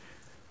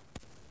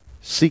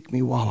 seek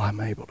me while I'm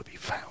able to be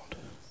found.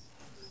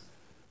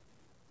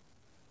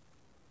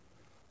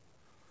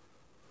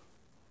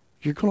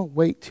 You're going to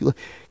wait till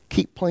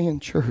keep playing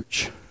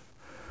church.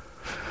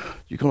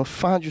 You're going to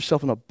find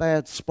yourself in a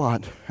bad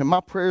spot. And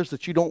my prayer is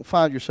that you don't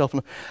find yourself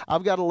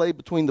I've got to lay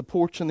between the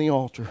porch and the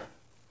altar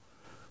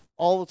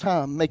all the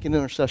time, making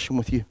intercession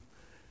with you,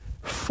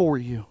 for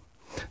you.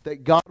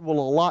 That God will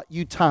allot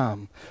you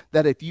time,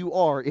 that if you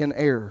are in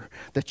error,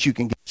 that you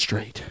can get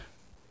straight.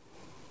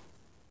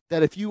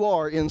 That if you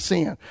are in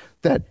sin,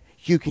 that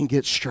you can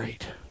get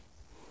straight.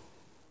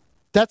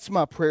 That's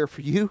my prayer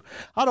for you.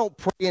 I don't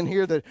pray in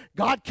here that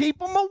God keep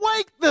them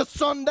awake this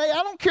Sunday.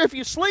 I don't care if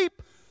you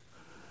sleep.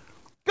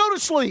 Go to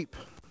sleep.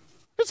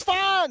 It's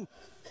fine.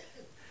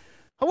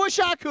 I wish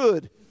I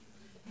could.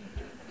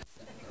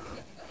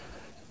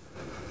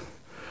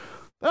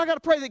 But I got to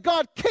pray that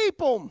God keep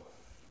them.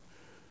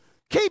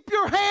 Keep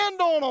your hand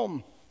on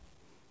them.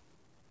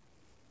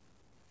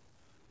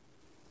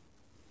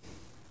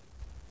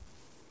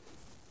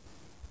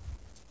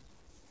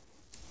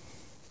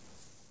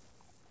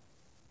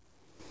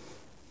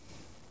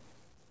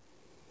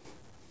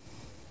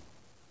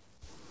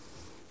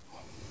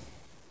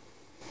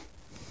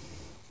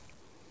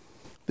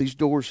 These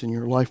doors in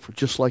your life are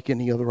just like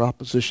any other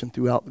opposition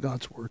throughout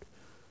God's Word.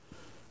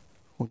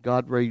 When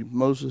God raised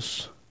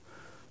Moses,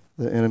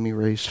 the enemy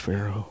raised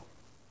Pharaoh.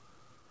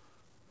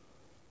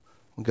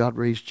 When God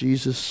raised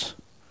Jesus,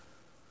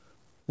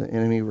 the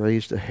enemy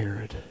raised a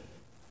Herod.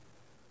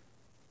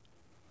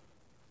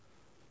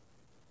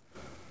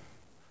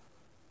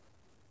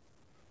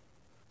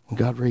 When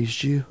God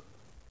raised you,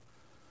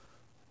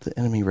 the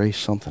enemy raised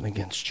something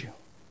against you.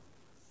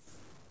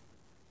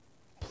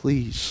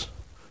 Please,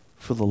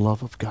 for the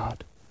love of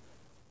God,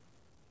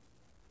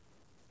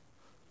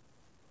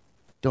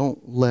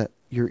 don't let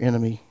your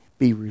enemy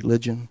be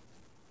religion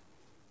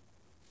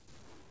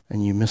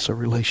and you miss a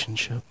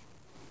relationship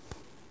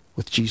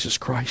with Jesus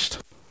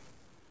Christ.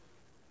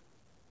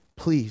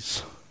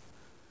 Please.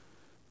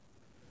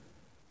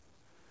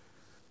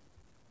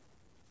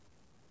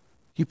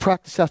 You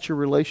practice out your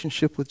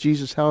relationship with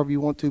Jesus however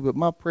you want to, but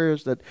my prayer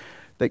is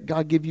that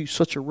God give you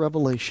such a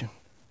revelation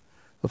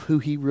of who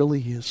he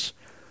really is.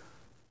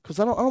 Because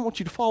I don't want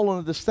you to fall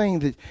into this thing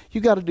that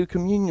you got to do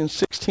communion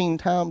 16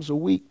 times a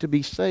week to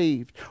be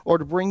saved or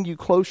to bring you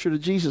closer to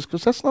Jesus,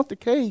 because that's not the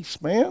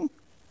case, man.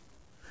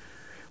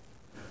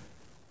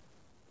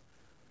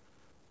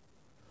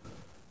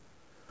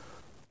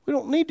 We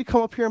don't need to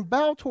come up here and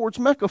bow towards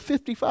Mecca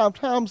 55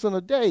 times in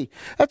a day.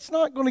 That's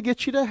not going to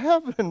get you to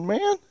heaven,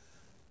 man.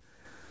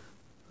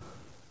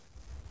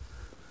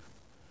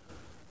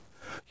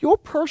 Your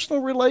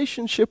personal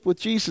relationship with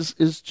Jesus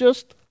is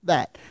just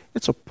that.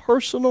 It's a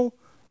personal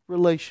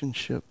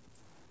relationship.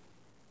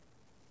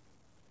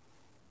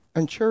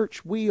 And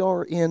church, we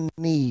are in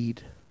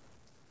need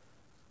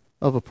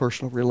of a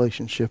personal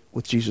relationship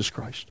with Jesus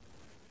Christ.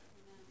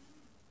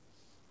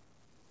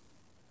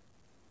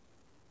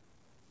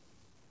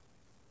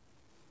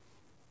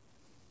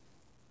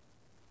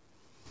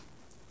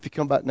 If you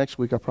come back next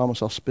week, I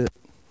promise I'll spit.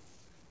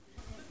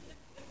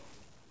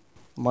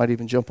 I might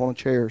even jump on a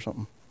chair or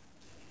something.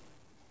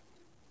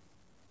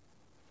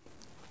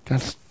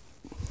 God,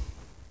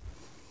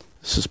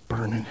 this is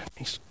burning at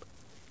me.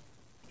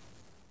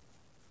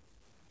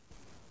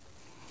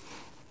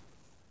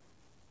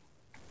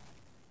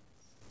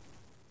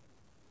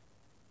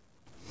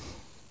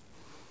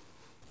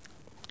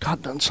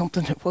 God done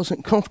something that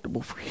wasn't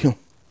comfortable for you.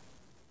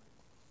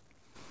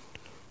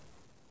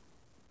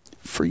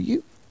 For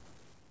you.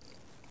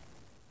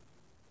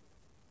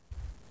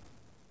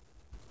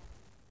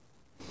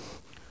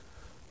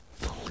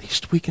 The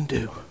least we can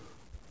do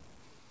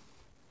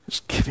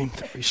is give him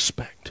the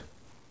respect.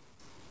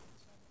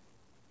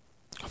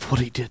 what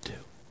he did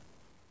do.